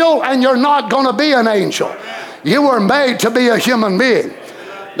angel, and you're not going to be an angel. You were made to be a human being.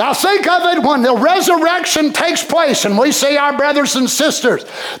 Now think of it, when the resurrection takes place and we see our brothers and sisters,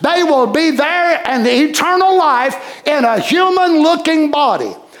 they will be there in the eternal life in a human-looking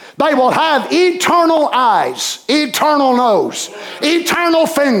body. They will have eternal eyes, eternal nose, eternal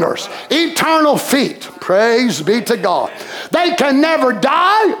fingers, eternal feet. Praise be to God. They can never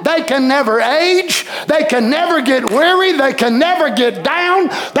die. They can never age. They can never get weary. They can never get down.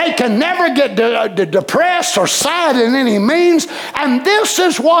 They can never get depressed or sad in any means. And this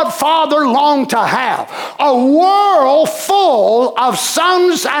is what Father longed to have. A world full of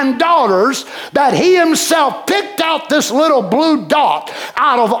sons and daughters that he himself picked out this little blue dot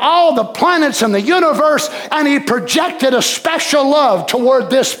out of all the planets in the universe, and he projected a special love toward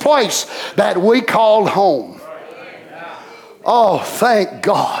this place that we called home. Oh, thank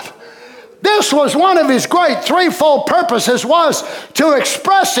God. This was one of his great threefold purposes, was to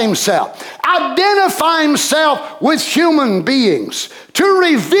express himself, identify himself with human beings, to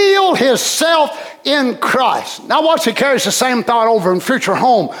reveal himself in Christ. Now watch, he carries the same thought over in Future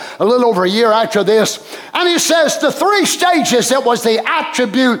Home a little over a year after this. And he says the three stages that was the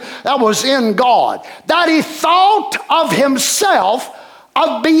attribute that was in God, that he thought of himself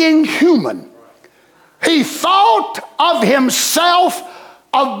of being human. He thought of himself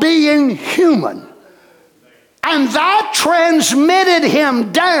of being human. And that transmitted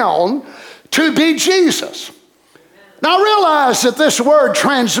him down to be Jesus. Now realize that this word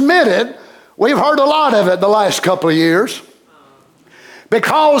transmitted, we've heard a lot of it the last couple of years.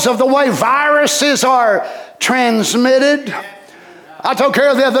 Because of the way viruses are transmitted. I told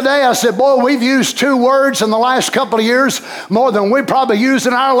Carol the other day, I said, boy, we've used two words in the last couple of years more than we probably used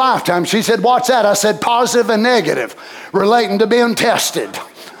in our lifetime. She said, what's that? I said, positive and negative, relating to being tested.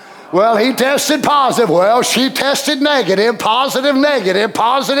 Well, he tested positive. Well, she tested negative, positive, negative,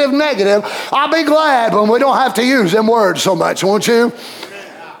 positive, negative. I'll be glad when we don't have to use them words so much, won't you?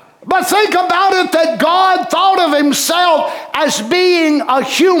 But think about it, that God thought of himself as being a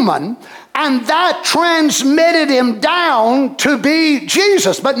human, and that transmitted him down to be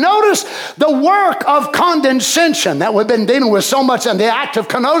Jesus. But notice the work of condescension that we've been dealing with so much in the act of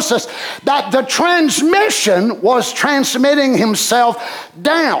kenosis, that the transmission was transmitting himself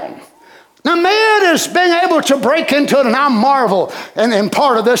down. Now man is being able to break into it, and I marvel in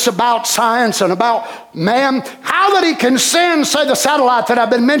part of this about science and about man, how that he can send, say, the satellite that I've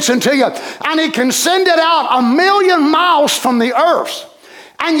been mentioning to you, and he can send it out 1,000,000 miles from the earth,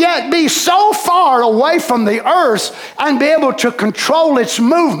 and yet be so far away from the earth and be able to control its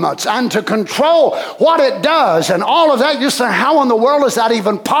movements and to control what it does and all of that. You say, how in the world is that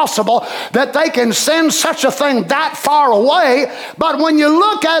even possible that they can send such a thing that far away? But when you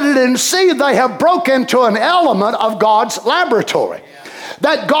look at it and see, they have broke into an element of God's laboratory.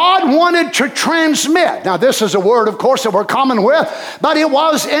 that God wanted to transmit. Now, this is a word, of course, that we're common with, but it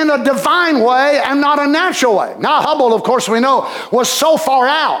was in a divine way and not a natural way. Now, Hubble, of course, we know, was so far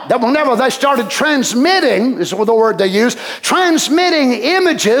out that whenever they started transmitting, this is the word they used, transmitting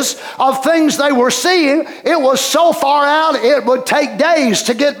images of things they were seeing, it was so far out it would take days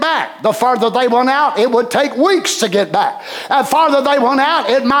to get back. The farther they went out, it would take weeks to get back. And farther they went out,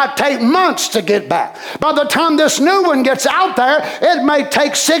 it might take months to get back. By the time this new one gets out there, it may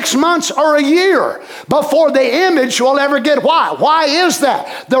take 6 months or a year before the image will ever get. Why? Why is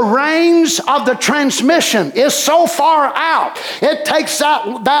that? The range of the transmission is so far out. It takes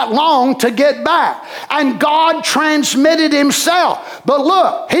that long to get back. And God transmitted himself. But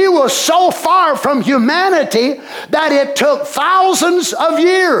look, he was so far from humanity that it took thousands of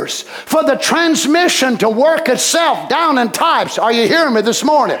years for the transmission to work itself down in types. Are you hearing me this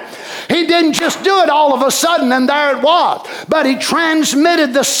morning? He didn't just do it all of a sudden and there it was. But he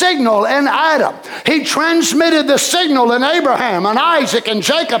transmitted the signal in Adam. He transmitted the signal in Abraham and Isaac and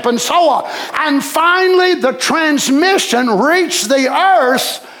Jacob and so on. And finally the transmission reached the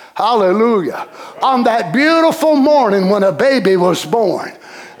earth, hallelujah, on that beautiful morning when a baby was born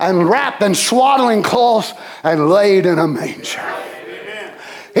and wrapped in swaddling cloths and laid in a manger.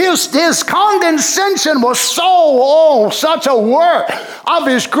 His condescension was such a work of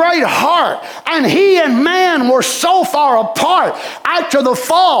his great heart. And he and man were so far apart after the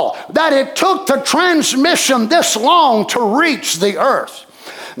fall that it took the transmission this long to reach the earth.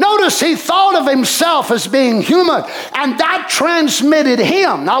 Notice he thought of himself as being human, and that transmitted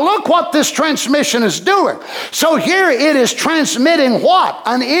him. Now look what this transmission is doing. So here it is transmitting what?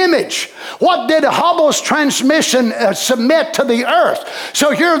 An image. What did Hubble's transmission submit to the earth?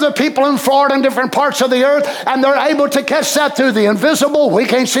 So here are the people in Florida and different parts of the earth, and they're able to catch that through the invisible. We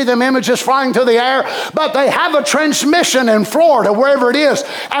can't see them images flying through the air, but they have a transmission in Florida, wherever it is,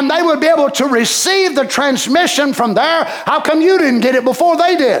 and they would be able to receive the transmission from there. How come you didn't get it before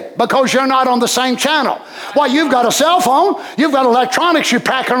they did? Because you're not on the same channel. Well, you've got a cell phone, you've got electronics you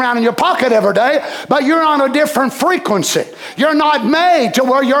pack around in your pocket every day, but you're on a different frequency. You're not made to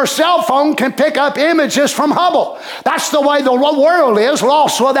where your cell phone can pick up images from Hubble. That's the way the world is,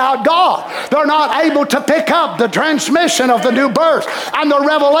 lost without God. They're not able to pick up the transmission of the new birth and the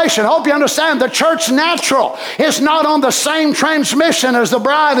revelation. I hope you understand the church natural is not on the same transmission as the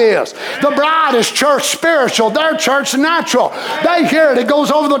bride is. The bride is church spiritual, their church natural. They hear it, it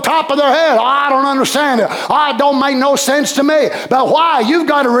goes over the top of their head. Oh, I don't understand it. Oh, it don't make no sense to me. But why? You've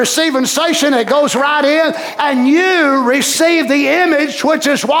got a receiving station that goes right in, and you receive the image, which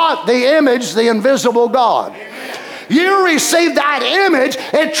is what? The image, the invisible God. You receive that image,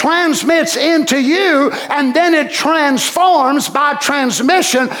 it transmits into you, and then it transforms by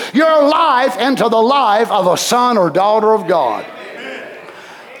transmission your life into the life of a son or daughter of God.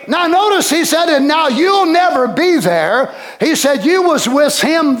 Now notice he said, and now you'll never be there. He said, you was with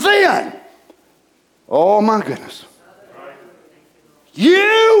him then. Oh my goodness.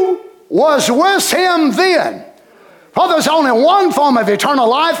 You was with him then. Well, there's only one form of eternal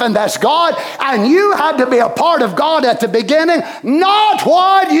life, and that's God. And you had to be a part of God at the beginning, not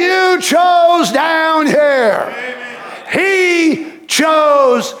what you chose down here. He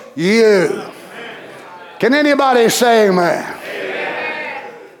chose you. Can anybody say amen?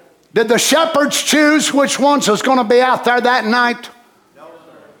 Did the shepherds choose which ones was going to be out there that night? No,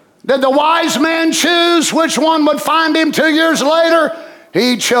 did the wise man choose which one would find him 2 years later?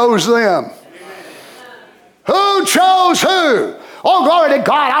 He chose them. Amen. Who chose who? Oh, glory to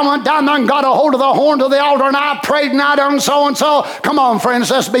God. I went down there and got a hold of the horn of the altar, and I prayed and I done so and so. Come on, friends,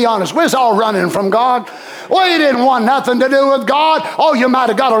 let's be honest. We was all running from God. We didn't want nothing to do with God. Oh, you might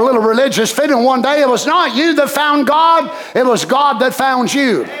have got a little religious feeling one day. It was not you that found God. It was God that found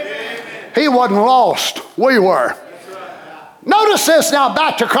you. He wasn't lost. We were. Notice this now,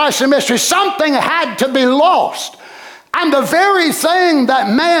 back to Christ in mystery. Something had to be lost. And the very thing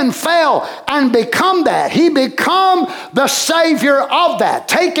that man fell and become that, he become the Savior of that,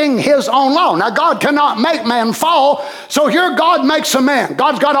 taking his own law. Now, God cannot make man fall, so here God makes a man.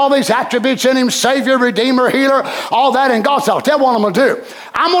 God's got all these attributes in him, Savior, Redeemer, Healer, all that, and God said, I'll tell you what I'm going to do.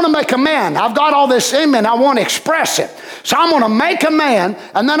 I'm going to make a man. I've got all this in me, and I want to express it. So I'm going to make a man,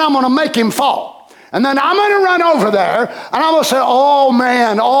 and then I'm going to make him fall. And then I'm going to run over there, and I'm going to say, oh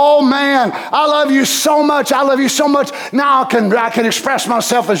man, I love you so much. I love you so much. Now I can express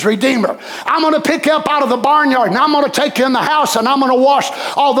myself as Redeemer. I'm going to pick you up out of the barnyard, and I'm going to take you in the house, and I'm going to wash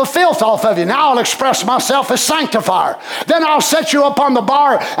all the filth off of you. Now I'll express myself as Sanctifier. Then I'll set you up on the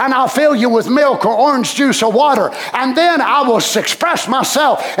bar, and I'll fill you with milk or orange juice or water. And then I will express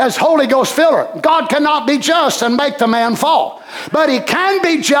myself as Holy Ghost filler. God cannot be just and make the man fall. But he can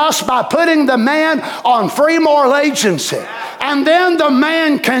be just by putting the man on free moral agency. And then the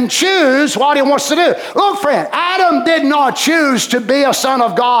man can choose what he wants to do. Look, friend, Adam did not choose to be a son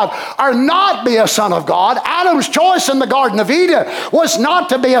of God or not be a son of God. Adam's choice in the Garden of Eden was not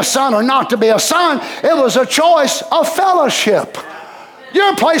to be a son or not to be a son. It was a choice of fellowship.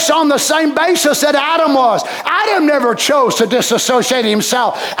 You're placed on the same basis that Adam was. Adam never chose to disassociate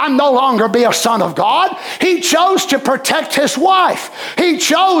himself and no longer be a son of God. He chose to protect his wife. He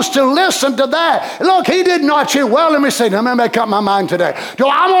chose to listen to that. Look, he did not choose, well, let me make up my mind today. Do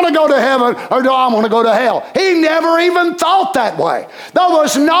I want to go to heaven or do I want to go to hell? He never even thought that way. There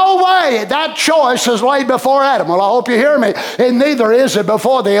was no way that choice was laid before Adam. Well, I hope you hear me. And neither is it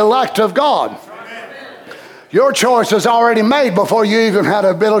before the elect of God. Your choice is already made before you even had the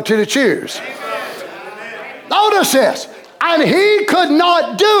ability to choose. Amen. Notice this. And he could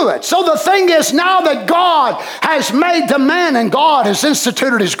not do it. So the thing is, now that God has made the man and God has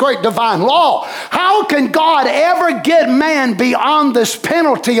instituted his great divine law, how can God ever get man beyond this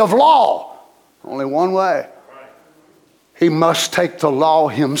penalty of law? Only one way. He must take the law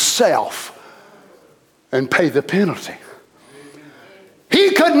himself and pay the penalty.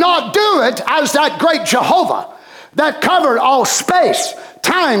 He could not do it as that great Jehovah that covered all space,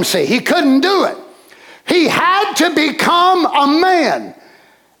 time, see. He couldn't do it. He had to become a man,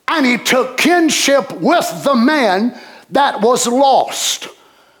 and he took kinship with the man that was lost.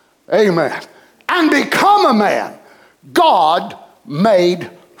 Amen. And become a man. God made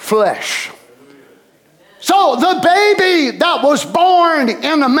flesh. So the baby that was born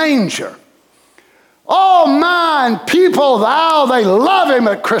in a manger, oh, man, people, how they love him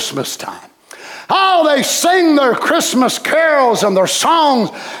at Christmas time. How they sing their Christmas carols and their songs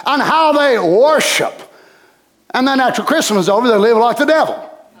and how they worship. And then after Christmas is over, they live like the devil.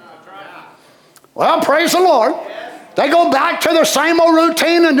 Well, praise the Lord. They go back to their same old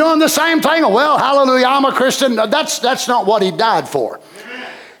routine and doing the same thing. Well, hallelujah, I'm a Christian. That's not what he died for.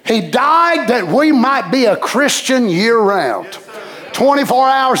 He died that we might be a Christian year-round. 24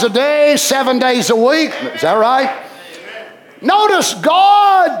 hours a day, 7 days a week. Is that right? Notice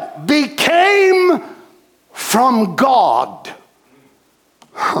God became from God.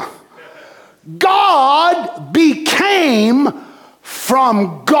 God became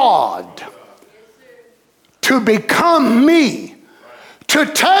from God to become me, to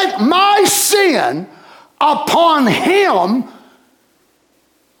take my sin upon him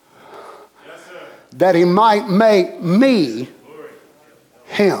that he might make me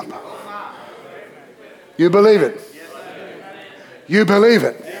him. You believe it? You believe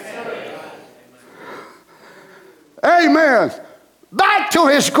it? Amen. Back to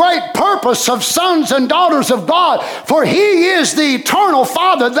his great purpose of sons and daughters of God, for he is the eternal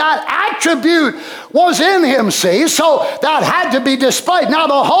Father. That attribute was in him, see, so that had to be displayed. Now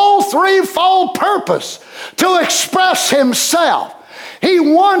the whole threefold purpose to express himself. He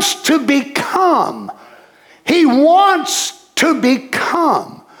wants to become. He wants to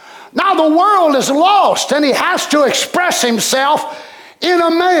become. Now the world is lost, and he has to express himself in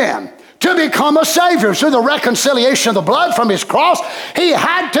a man to become a Savior. Through the reconciliation of the blood from his cross, he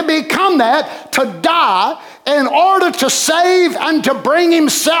had to become that, to die in order to save and to bring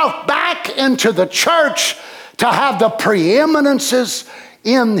himself back into the church, to have the preeminences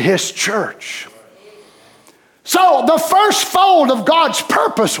in his church. So the first fold of God's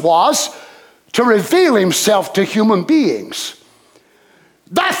purpose was to reveal himself to human beings.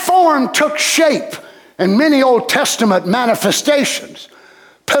 That form took shape in many Old Testament manifestations.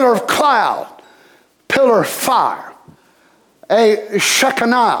 Pillar of cloud, pillar of fire, a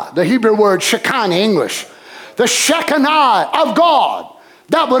Shekinah, the Hebrew word Shekinah, English, the Shekinah of God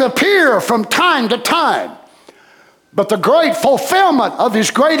that would appear from time to time. But the great fulfillment of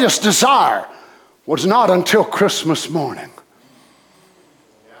his greatest desire was not until Christmas morning.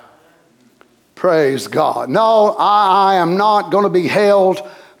 Praise God. No, I am not going to be held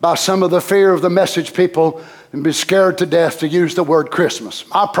by some of the fear of the message people and be scared to death to use the word Christmas.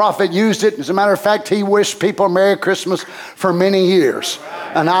 My prophet used it. As a matter of fact, he wished people Merry Christmas for many years.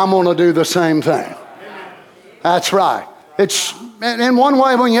 And I'm going to do the same thing. That's right. It's, in one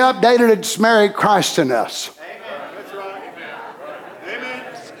way, when you update it, it's Merry Christ in us.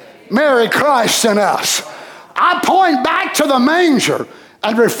 Merry Christ in us. I point back to the manger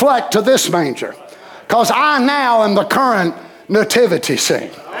and reflect to this manger, because I now am the current nativity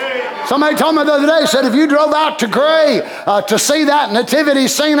scene. Somebody told me the other day, said, if you drove out to Gray to see that nativity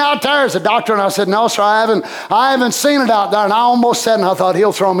scene out there as a doctor, and I said, no, sir, I haven't seen it out there. And I almost said, and I thought,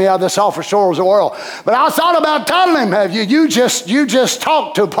 he'll throw me out of this offer shores of the world. But I thought about telling him, have you just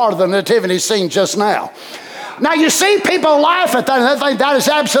talked to part of the nativity scene just now. Now you see people laugh at that and they think that is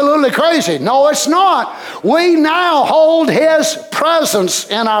absolutely crazy. No, it's not. We now hold his presence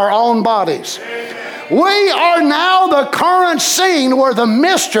in our own bodies. We are now the current scene where the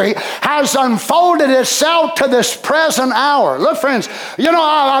mystery has unfolded itself to this present hour. Look, friends, you know,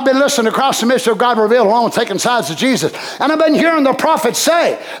 I've been listening across the mystery of God revealed along with taking sides of Jesus. And I've been hearing the prophets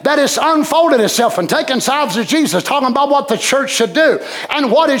say that it's unfolded itself and taking sides of Jesus, talking about what the church should do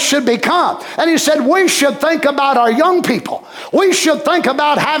and what it should become. And he said we should think about our young people. We should think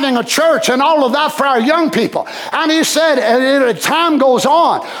about having a church and all of that for our young people. And he said, as time goes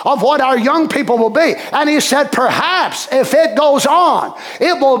on, of what our young people will be. And he said, perhaps if it goes on,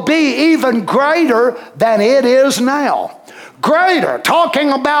 it will be even greater than it is now. Greater,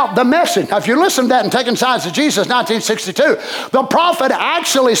 talking about the message. Now, if you listen to that in Taking Sides of Jesus, 1962, the prophet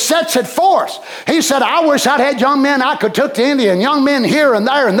actually sets it forth. He said, I wish I'd had young men I could took to India, and young men here and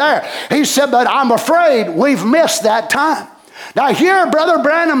there and there. He said, but I'm afraid we've missed that time. Now here, Brother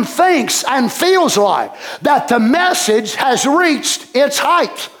Branham thinks and feels like that the message has reached its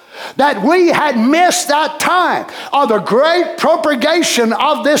height. That we had missed that time of the great propagation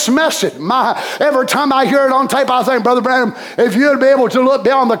of this message. Every time I hear it on tape, I think, Brother Branham, if you'd be able to look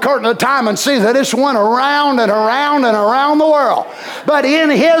beyond the curtain of time and see that it's went around and around and around the world. But in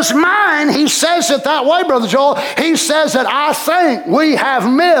his mind, he says it that way, Brother Joel. He says that I think we have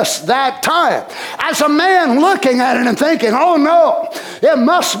missed that time. As a man looking at it and thinking, oh no, it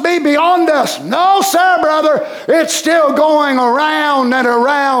must be beyond us. No, sir, brother, it's still going around and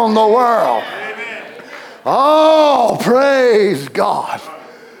around the world. Amen. Oh, praise God.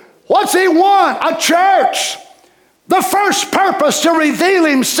 What's he want? A church. The first purpose to reveal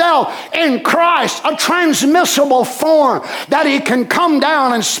himself in Christ, a transmissible form that he can come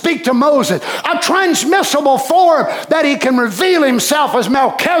down and speak to Moses, a transmissible form that he can reveal himself as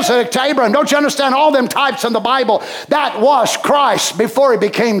Melchizedek to Abraham. Don't you understand all them types in the Bible? That was Christ before he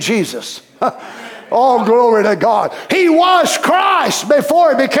became Jesus. Oh, glory to God. He was Christ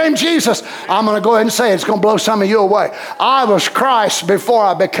before he became Jesus. I'm going to go ahead and say it. It's going to blow some of you away. I was Christ before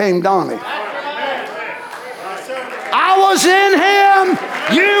I became Donnie. I was in him.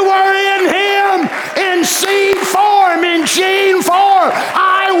 You were in him. In seed form, in gene form.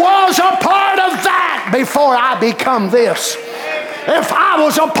 I was a part of that before I become this. If I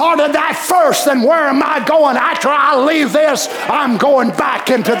was a part of that first, then where am I going? After I leave this, I'm going back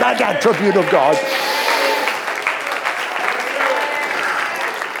into that attribute of God.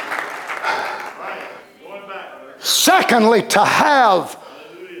 Secondly, to have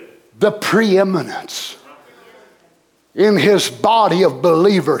the preeminence in his body of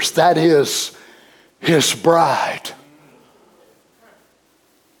believers, that is, his bride,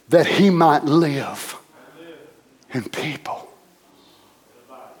 that he might live in people.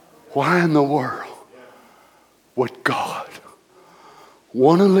 Why in the world would God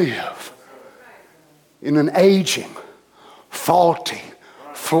want to live in an aging, faulty,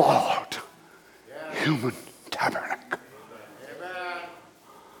 flawed human tabernacle?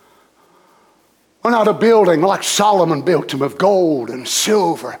 Why not a building like Solomon built him of gold and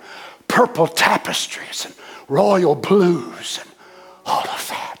silver, purple tapestries and royal blues and all of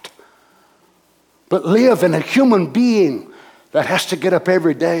that? But live in a human being that has to get up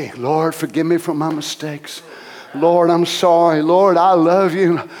every day. Lord, forgive me for my mistakes. Lord, I'm sorry. Lord, I love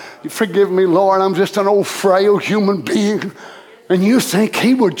you. Forgive me, Lord. I'm just an old frail human being. And you think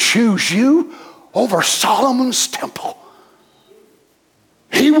he would choose you over Solomon's temple?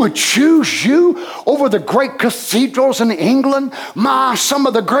 He would choose you over the great cathedrals in England, some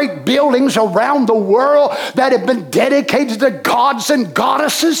of the great buildings around the world that have been dedicated to gods and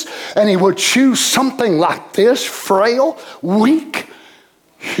goddesses, and he would choose something like this, frail, weak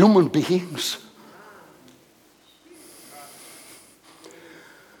human beings.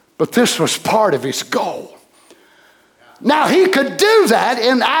 But this was part of his goal. Now he could do that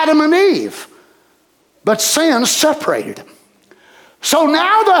in Adam and Eve, but sin separated them. So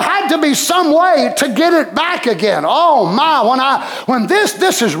now there had to be some way to get it back again. Oh my, when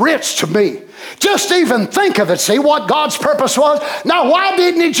this is rich to me. Just even think of it, see what God's purpose was. Now why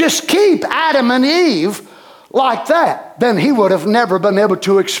didn't he just keep Adam and Eve like that? Then he would have never been able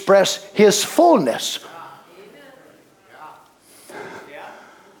to express his fullness.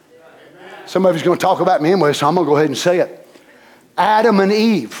 Some of you's going to talk about me anyway, so I'm going to go ahead and say it. Adam and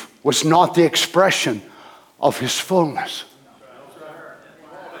Eve was not the expression of his fullness.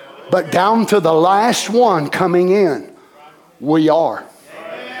 But down to the last one coming in, we are.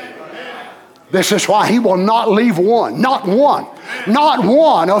 This is why he will not leave one, not one. Not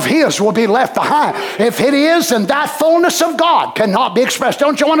one of his will be left behind. If it is, then that fullness of God cannot be expressed.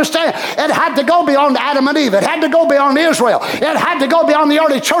 Don't you understand? It had to go beyond Adam and Eve. It had to go beyond Israel. It had to go beyond the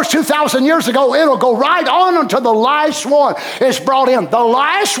early church 2,000 years ago. It'll go right on until the last one is brought in. The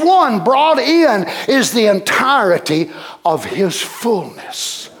last one brought in is the entirety of his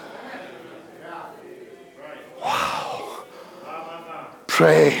fullness. Wow.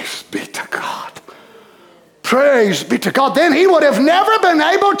 Praise be to God. Praise be to God. Then he would have never been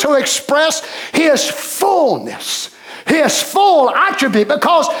able to express his fullness, his full attribute,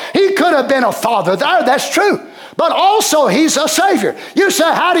 because he could have been a father there. That's true. But also he's a Savior. You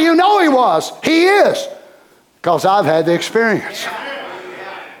say, how do you know he was? He is. Because I've had the experience.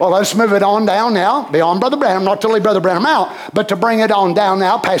 Well, let's move it on down now, beyond Brother Branham, not to leave Brother Branham out, but to bring it on down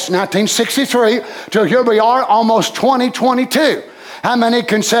now past 1963 till here we are, almost 2022. How many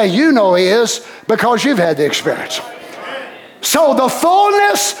can say you know he is because you've had the experience? So the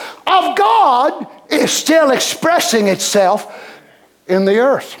fullness of God is still expressing itself in the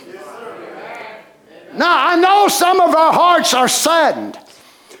earth. Now, I know some of our hearts are saddened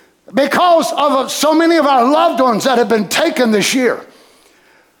because of so many of our loved ones that have been taken this year.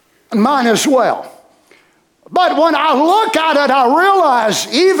 And mine as well. But when I look at it, I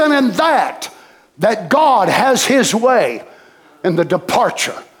realize even in that God has his way in the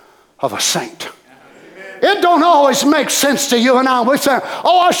departure of a saint. It don't always make sense to you and I. We say,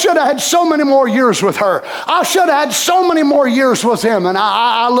 oh, I should have had so many more years with her. I should have had so many more years with him. And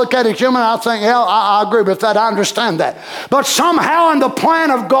I look at it, Jim, and I think, yeah, I agree with that. I understand that. But somehow in the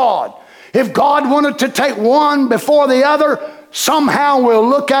plan of God, if God wanted to take one before the other, somehow we'll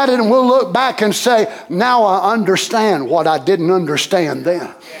look at it and we'll look back and say, now I understand what I didn't understand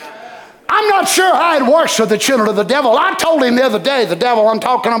then. I'm not sure how it works with the children of the devil. I told him the other day, the devil I'm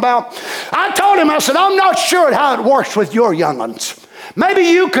talking about, I told him, I said, I'm not sure how it works with your young ones. Maybe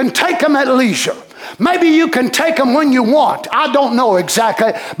you can take them at leisure. Maybe you can take them when you want. I don't know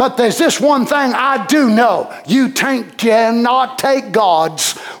exactly, but there's this one thing I do know. You cannot take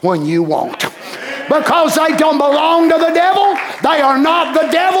God's when you want. Because they don't belong to the devil. They are not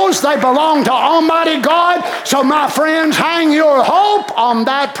the devil's. They belong to Almighty God. So my friends, hang your hope on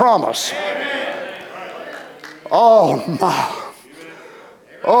that promise. Oh my.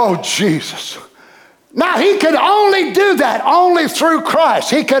 Oh Jesus. Now he could only do that only through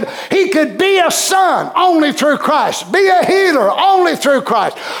Christ. He could be a son only through Christ. Be a healer only through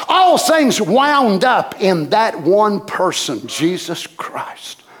Christ. All things wound up in that one person, Jesus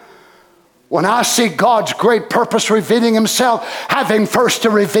Christ. When I see God's great purpose revealing himself, having first to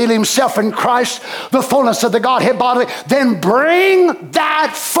reveal himself in Christ, the fullness of the Godhead bodily, then bring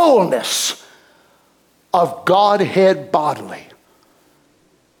that fullness of Godhead bodily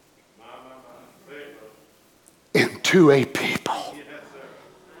into a people.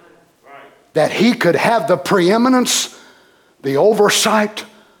 That he could have the preeminence, the oversight,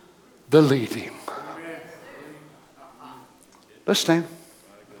 the leading. Let's stand.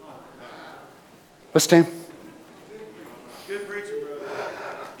 Let's stand. Good preaching, brother.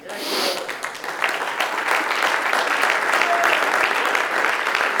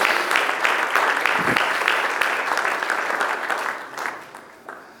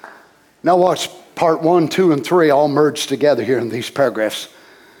 Now watch part 1, 2, and 3 all merged together here in these paragraphs.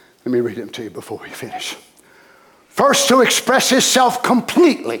 Let me read them to you before we finish. First, to express himself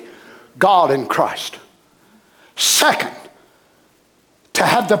completely, God in Christ. Second, to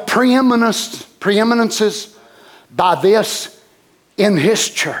have the preeminences by this in his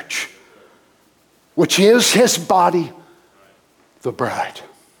church, which is his body, the bride.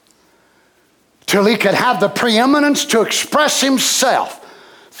 Till he could have the preeminence to express himself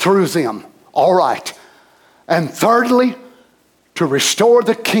through them. All right. And thirdly, to restore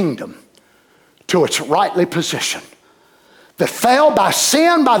the kingdom to its rightly position that fell by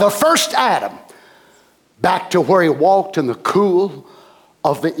sin by the first Adam back to where he walked in the cool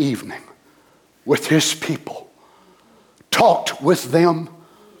of the evening with his people, talked with them,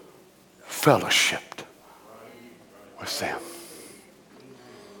 fellowshipped with them.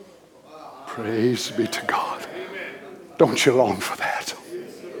 Praise be to God. Don't you long for that?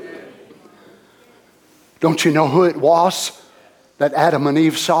 Don't you know who it was that Adam and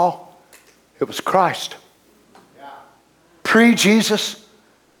Eve saw? It was Christ. Pre-Jesus,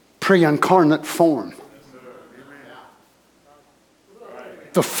 pre-incarnate form.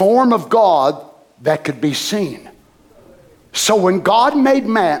 The form of God that could be seen. So when God made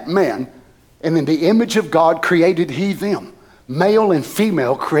man, and in the image of God created he them. Male and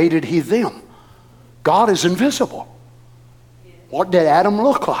female created he them. God is invisible. What did Adam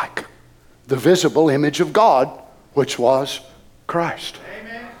look like? The visible image of God, which was Christ.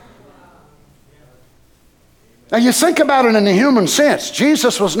 Now you think about it in a human sense.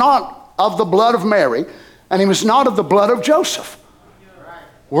 Jesus was not of the blood of Mary, and he was not of the blood of Joseph.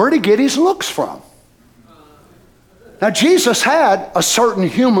 Where did he get his looks from? Now Jesus had a certain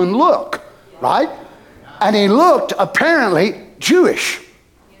human look, right? And he looked apparently Jewish.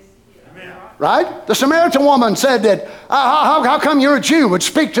 Right? The Samaritan woman said that, how come you're a Jew would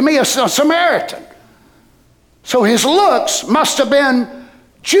speak to me, a Samaritan? So his looks must have been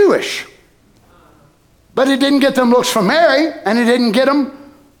Jewish. But he didn't get them looks from Mary, and he didn't get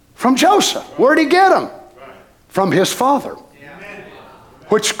them from Joseph. Where'd he get them? From his father,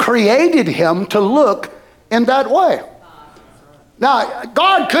 which created him to look in that way. Now,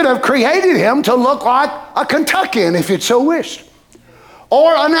 God could have created him to look like a Kentuckian if he'd so wished,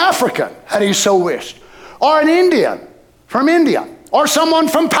 or an African had he so wished, or an Indian from India, or someone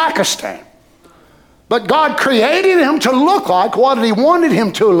from Pakistan. But God created him to look like what he wanted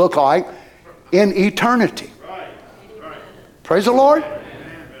him to look like in eternity. Praise the Lord.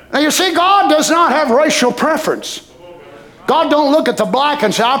 Now you see, God does not have racial preference. God don't look at the black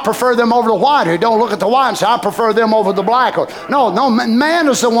and say, I prefer them over the white. He don't look at the white and say, I prefer them over the black. No, man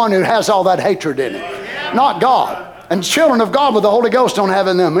is the one who has all that hatred in it, not God. And children of God with the Holy Ghost don't have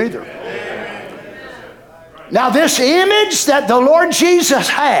in them either. Now this image that the Lord Jesus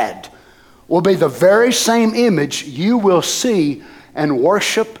had will be the very same image you will see and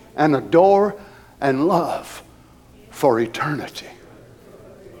worship and adore and love for eternity.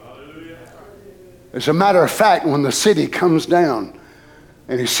 As a matter of fact, when the city comes down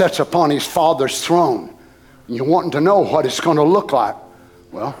and he sits upon his Father's throne, and you're wanting to know what it's going to look like,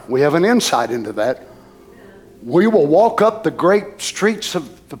 well, we have an insight into that. We will walk up the great streets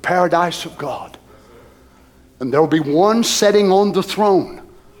of the paradise of God, and there will be one sitting on the throne.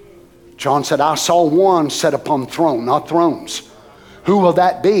 John said, I saw one set upon throne, not thrones. Who will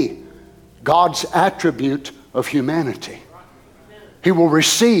that be? God's attribute of humanity. He will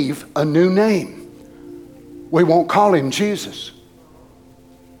receive a new name. We won't call him Jesus.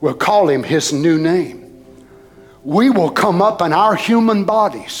 We'll call him his new name. We will come up in our human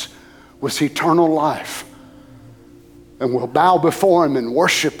bodies with eternal life. And we'll bow before him and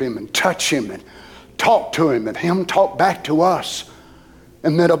worship him and touch him and talk to him and him talk back to us.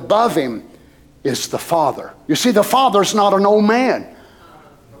 And then above him is the Father. You see, the Father's not an old man,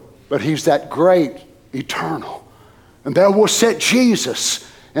 but he's that great eternal. And there will sit Jesus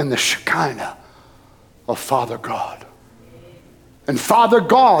in the Shekinah of Father God. And Father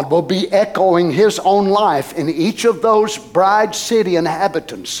God will be echoing his own life in each of those bride city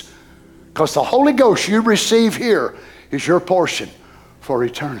inhabitants, because the Holy Ghost you receive here is your portion for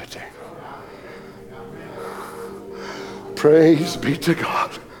eternity. Praise be to God.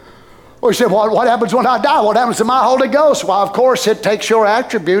 Well, you say, what happens when I die? What happens to my Holy Ghost? Well, of course, it takes your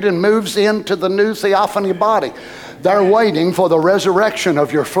attribute and moves into the new theophany body. They're waiting for the resurrection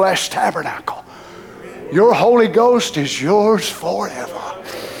of your flesh tabernacle. Your Holy Ghost is yours forever.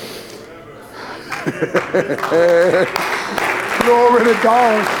 Glory to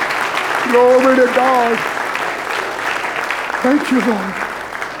God. Glory to God. Thank you, Lord.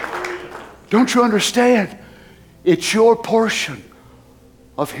 Don't you understand? It's your portion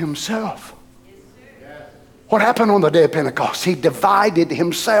of himself. What happened on the day of Pentecost? He divided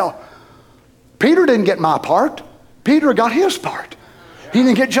himself. Peter didn't get my part. Peter got his part. He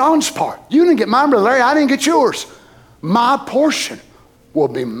didn't get John's part. You didn't get mine, Brother Larry. I didn't get yours. My portion will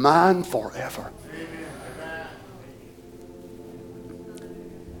be mine forever.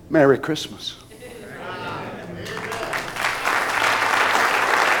 Merry Christmas.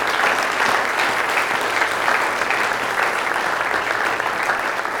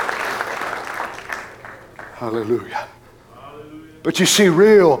 Hallelujah. But you see,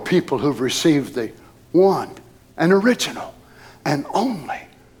 real people who've received the one and original and only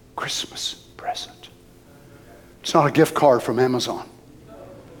Christmas present. It's not a gift card from Amazon.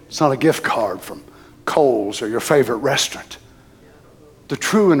 It's not a gift card from Kohl's or your favorite restaurant. The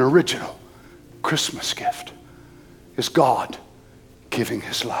true and original Christmas gift is God giving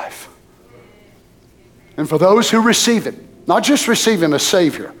his life. And for those who receive it, not just receive him as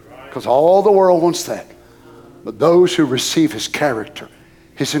Savior, because all the world wants that, but those who receive his character,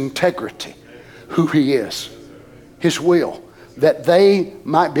 his integrity, who he is, his will, that they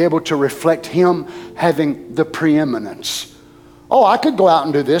might be able to reflect him having the preeminence. Oh, I could go out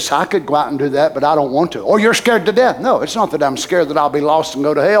and do this, I could go out and do that, but I don't want to. Or you're scared to death. No, it's not that I'm scared that I'll be lost and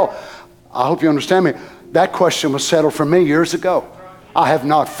go to hell. I hope you understand me. That question was settled for me years ago. I have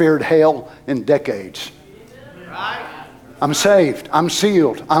not feared hell in decades. I'm saved, I'm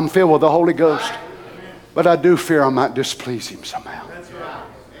sealed, I'm filled with the Holy Ghost. But I do fear I might displease him somehow.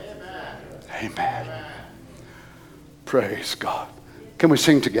 Amen. Praise God. Can we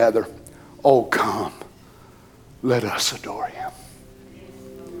sing together? Oh, come, let us adore him.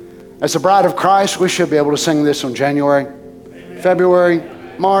 As the bride of Christ, we should be able to sing this on January, February,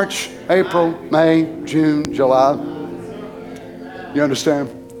 March, April, May, June, July. You understand?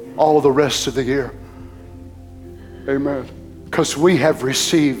 All the rest of the year. Amen. Because we have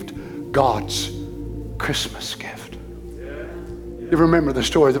received God's Christmas gift. You remember the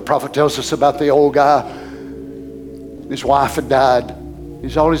story the prophet tells us about the old guy. His wife had died.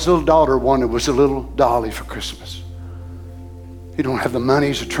 All his little daughter wanted was a little dolly for Christmas. He don't have the money.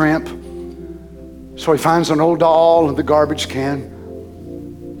 He's a tramp. So he finds an old doll in the garbage can.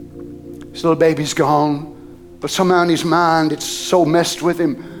 His little baby's gone. But somehow in his mind, it's so messed with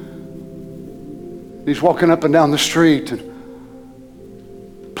him. He's walking up and down the street,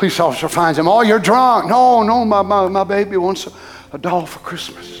 and police officer finds him. Oh, you're drunk. No, my baby wants a doll for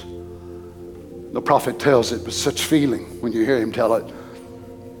Christmas. The prophet tells it with such feeling when you hear him tell it.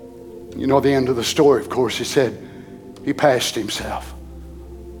 You know the end of the story, of course. He said he passed himself.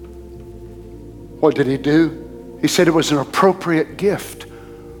 What did he do? He said it was an appropriate gift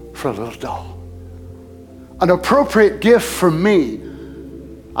for a little doll. An appropriate gift for me.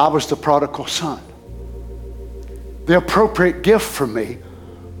 I was the prodigal son. The appropriate gift for me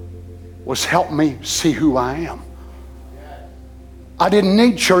was help me see who I am. I didn't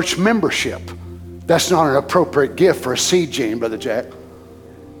need church membership. That's not an appropriate gift for a seed gene, Brother Jack.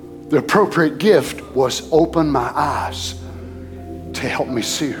 The appropriate gift was open my eyes to help me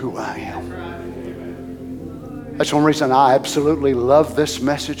see who I am. That's one reason I absolutely love this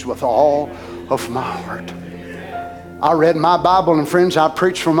message with all of my heart. I read my Bible, and friends, I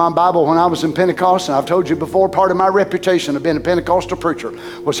preached from my Bible when I was in Pentecost, and I've told you before, part of my reputation of being a Pentecostal preacher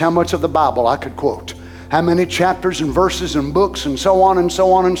was how much of the Bible I could quote. How many chapters and verses and books and so on and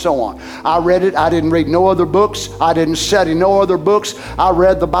so on and so on. I read it. I didn't read no other books. I didn't study no other books. I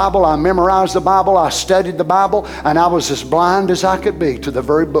read the Bible. I memorized the Bible. I studied the Bible. And I was as blind as I could be to the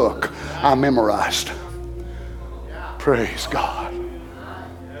very book I memorized. Praise God.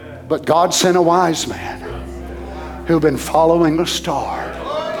 But God sent a wise man who'd been following a star.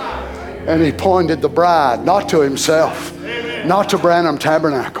 And he pointed the bride, not to himself, not to Branham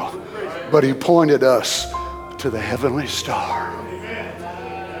Tabernacle, but he pointed us to the heavenly star.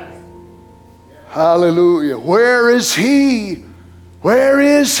 Hallelujah. Where is he? Where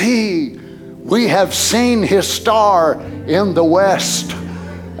is he? We have seen his star in the west,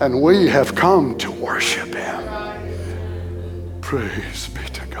 and we have come to worship him. Praise be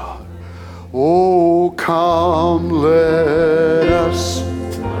to God. Oh, come, let us.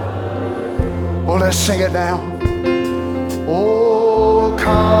 Oh, let's sing it now. Oh,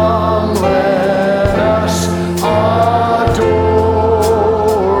 come, let us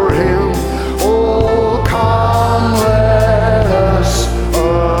adore him. Oh, come, let us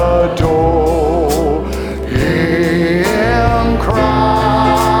adore him, Christ.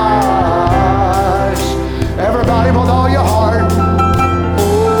 Everybody with all your heart.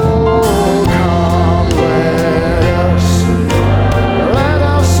 Oh, come, let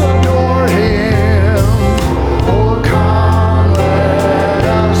us adore him. Oh, come,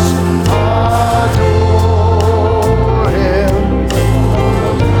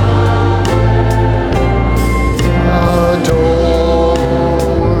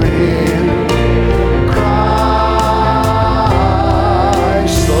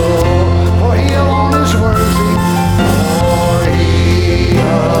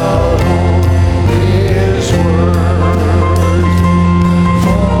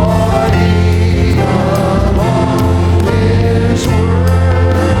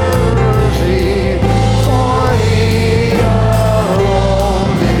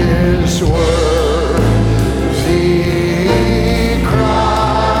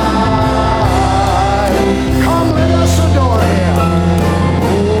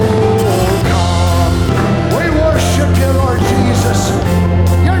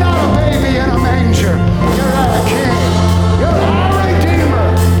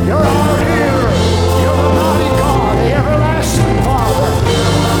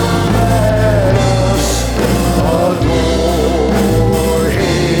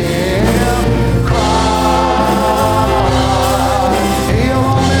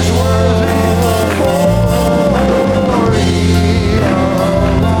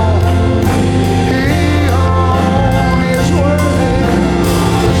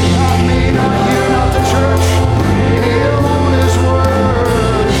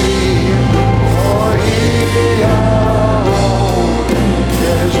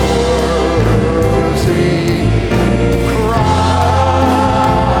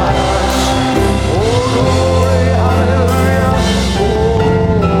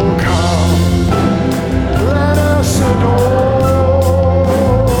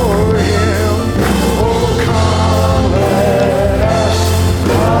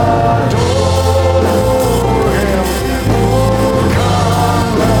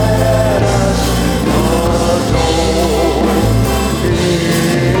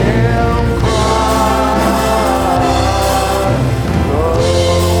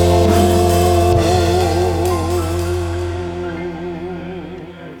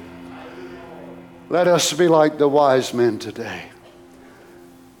 Let us be like the wise men today.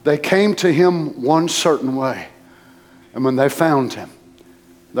 They came to him one certain way, and when they found him,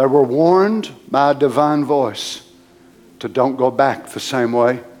 they were warned by a divine voice to don't go back the same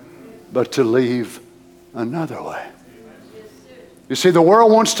way, but to leave another way. You see, the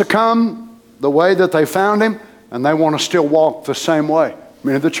world wants to come the way that they found him, and they want to still walk the same way.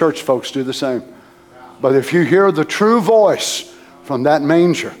 Many of the church folks do the same. But if you hear the true voice from that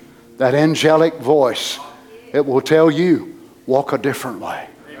manger, that angelic voice, it will tell you, walk a different way.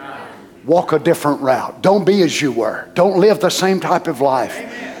 Walk a different route. Don't be as you were. Don't live the same type of life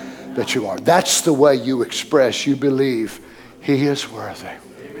that you are. That's the way you express, you believe he is worthy.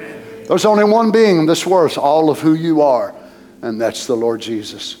 There's only one being that's worth all of who you are, and that's the Lord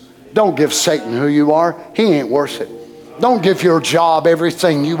Jesus. Don't give Satan who you are. He ain't worth it. Don't give your job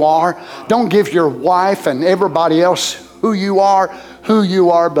everything you are. Don't give your wife and everybody else who you are. Who you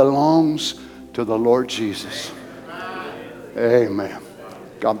are belongs to the Lord Jesus. Amen.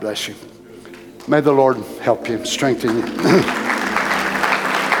 God bless you. May the Lord help you, strengthen you.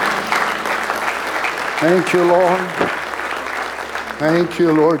 Thank you, Lord. Thank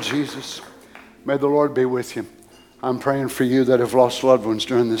you, Lord Jesus. May the Lord be with you. I'm praying for you that have lost loved ones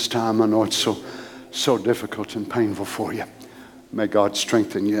during this time. I know it's so difficult and painful for you. May God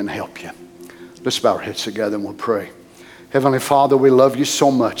strengthen you and help you. Let's bow our heads together and we'll pray. Heavenly Father, we love you so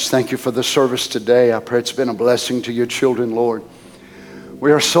much. Thank you for the service today. I pray it's been a blessing to your children, Lord.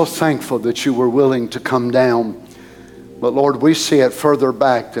 We are so thankful that you were willing to come down. But Lord, we see it further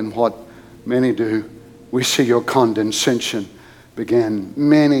back than what many do. We see your condescension began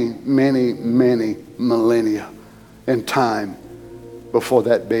many millennia in time before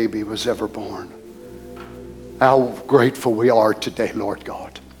that baby was ever born. How grateful we are today, Lord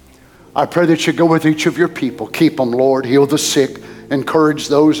God. I pray that you go with each of your people. Keep them, Lord. Heal the sick. Encourage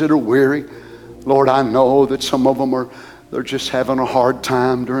those that are weary. Lord, I know that some of them they're just having a hard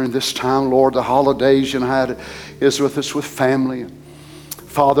time during this time. Lord, the holidays, how it is with us with family.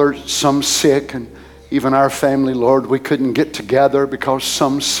 Father, some sick, and even our family, Lord, we couldn't get together because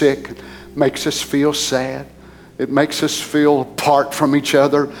some sick. It makes us feel sad. It makes us feel apart from each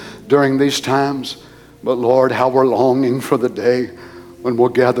other during these times. But Lord, how we're longing for the day when we'll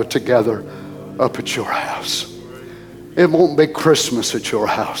gather together up at your house. It won't be Christmas at your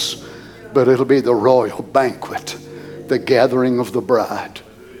house, but it'll be the royal banquet, the gathering of the bride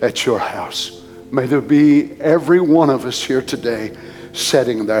at your house. May there be every one of us here today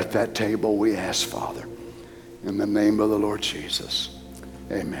sitting there at that table, we ask, Father, in the name of the Lord Jesus.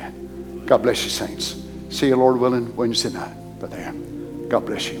 Amen. God bless you, saints. See you, Lord willing, Wednesday night. Brother Aaron, God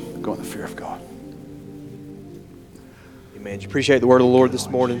bless you. Go in the fear of God. Amen. Did you appreciate the word of the Lord this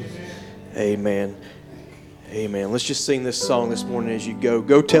morning? Amen. Amen. Let's just sing this song this morning as you go.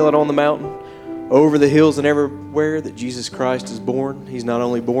 Go tell it on the mountain, over the hills and everywhere that Jesus Christ is born. He's not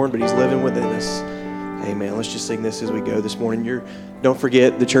only born, but he's living within us. Amen. Let's just sing this as we go this morning. Don't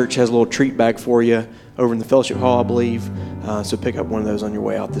forget, the church has a little treat bag for you over in the fellowship hall, I believe. So pick up one of those on your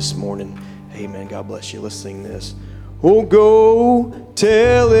way out this morning. Amen. God bless you. Let's sing this. Oh, go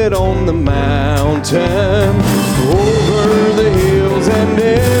tell it on the mountain, over the hills and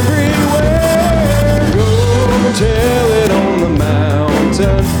everywhere. Go tell it on the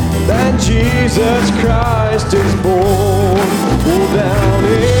mountain that Jesus Christ is born. Oh, down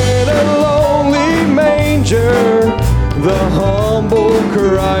in a lonely manger, the humble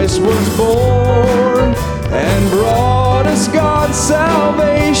Christ was born and brought us God's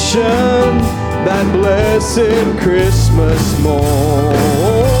salvation that blessed Christmas morn.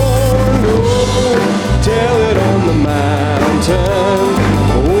 Oh, tell it on the mountain,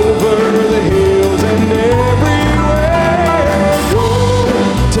 over the hills and everywhere. Go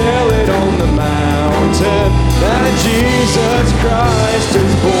tell it on the mountain that Jesus Christ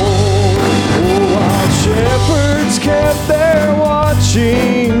is born. Oh, while shepherds kept their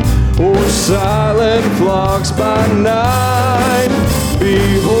watching o'er silent flocks by night,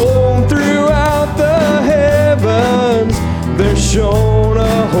 behold, throughout the heavens there shone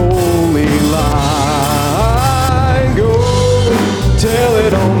a holy light. Go tell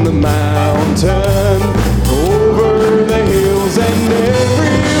it on the mountain, over the hills and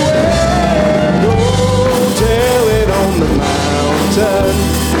everywhere. Go tell it on the mountain,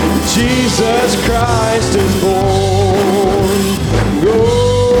 Jesus Christ is born.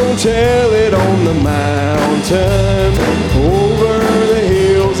 Go tell it on the mountain, over the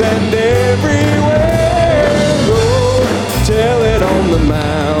hills and everywhere. Go tell it on the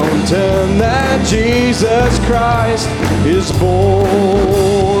mountain that Jesus Christ is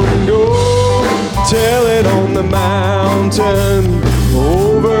born. Go tell it on the mountain,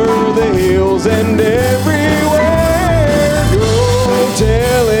 over the hills hills and everywhere. Go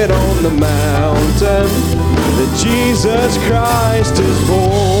tell it on the mountain that Jesus Christ is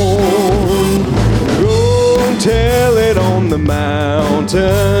born. Go tell it on the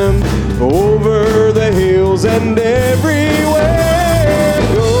mountain, over the hills and everywhere.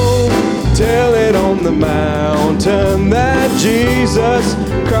 Go tell it on the mountain that Jesus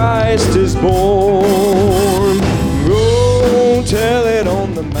Christ is born.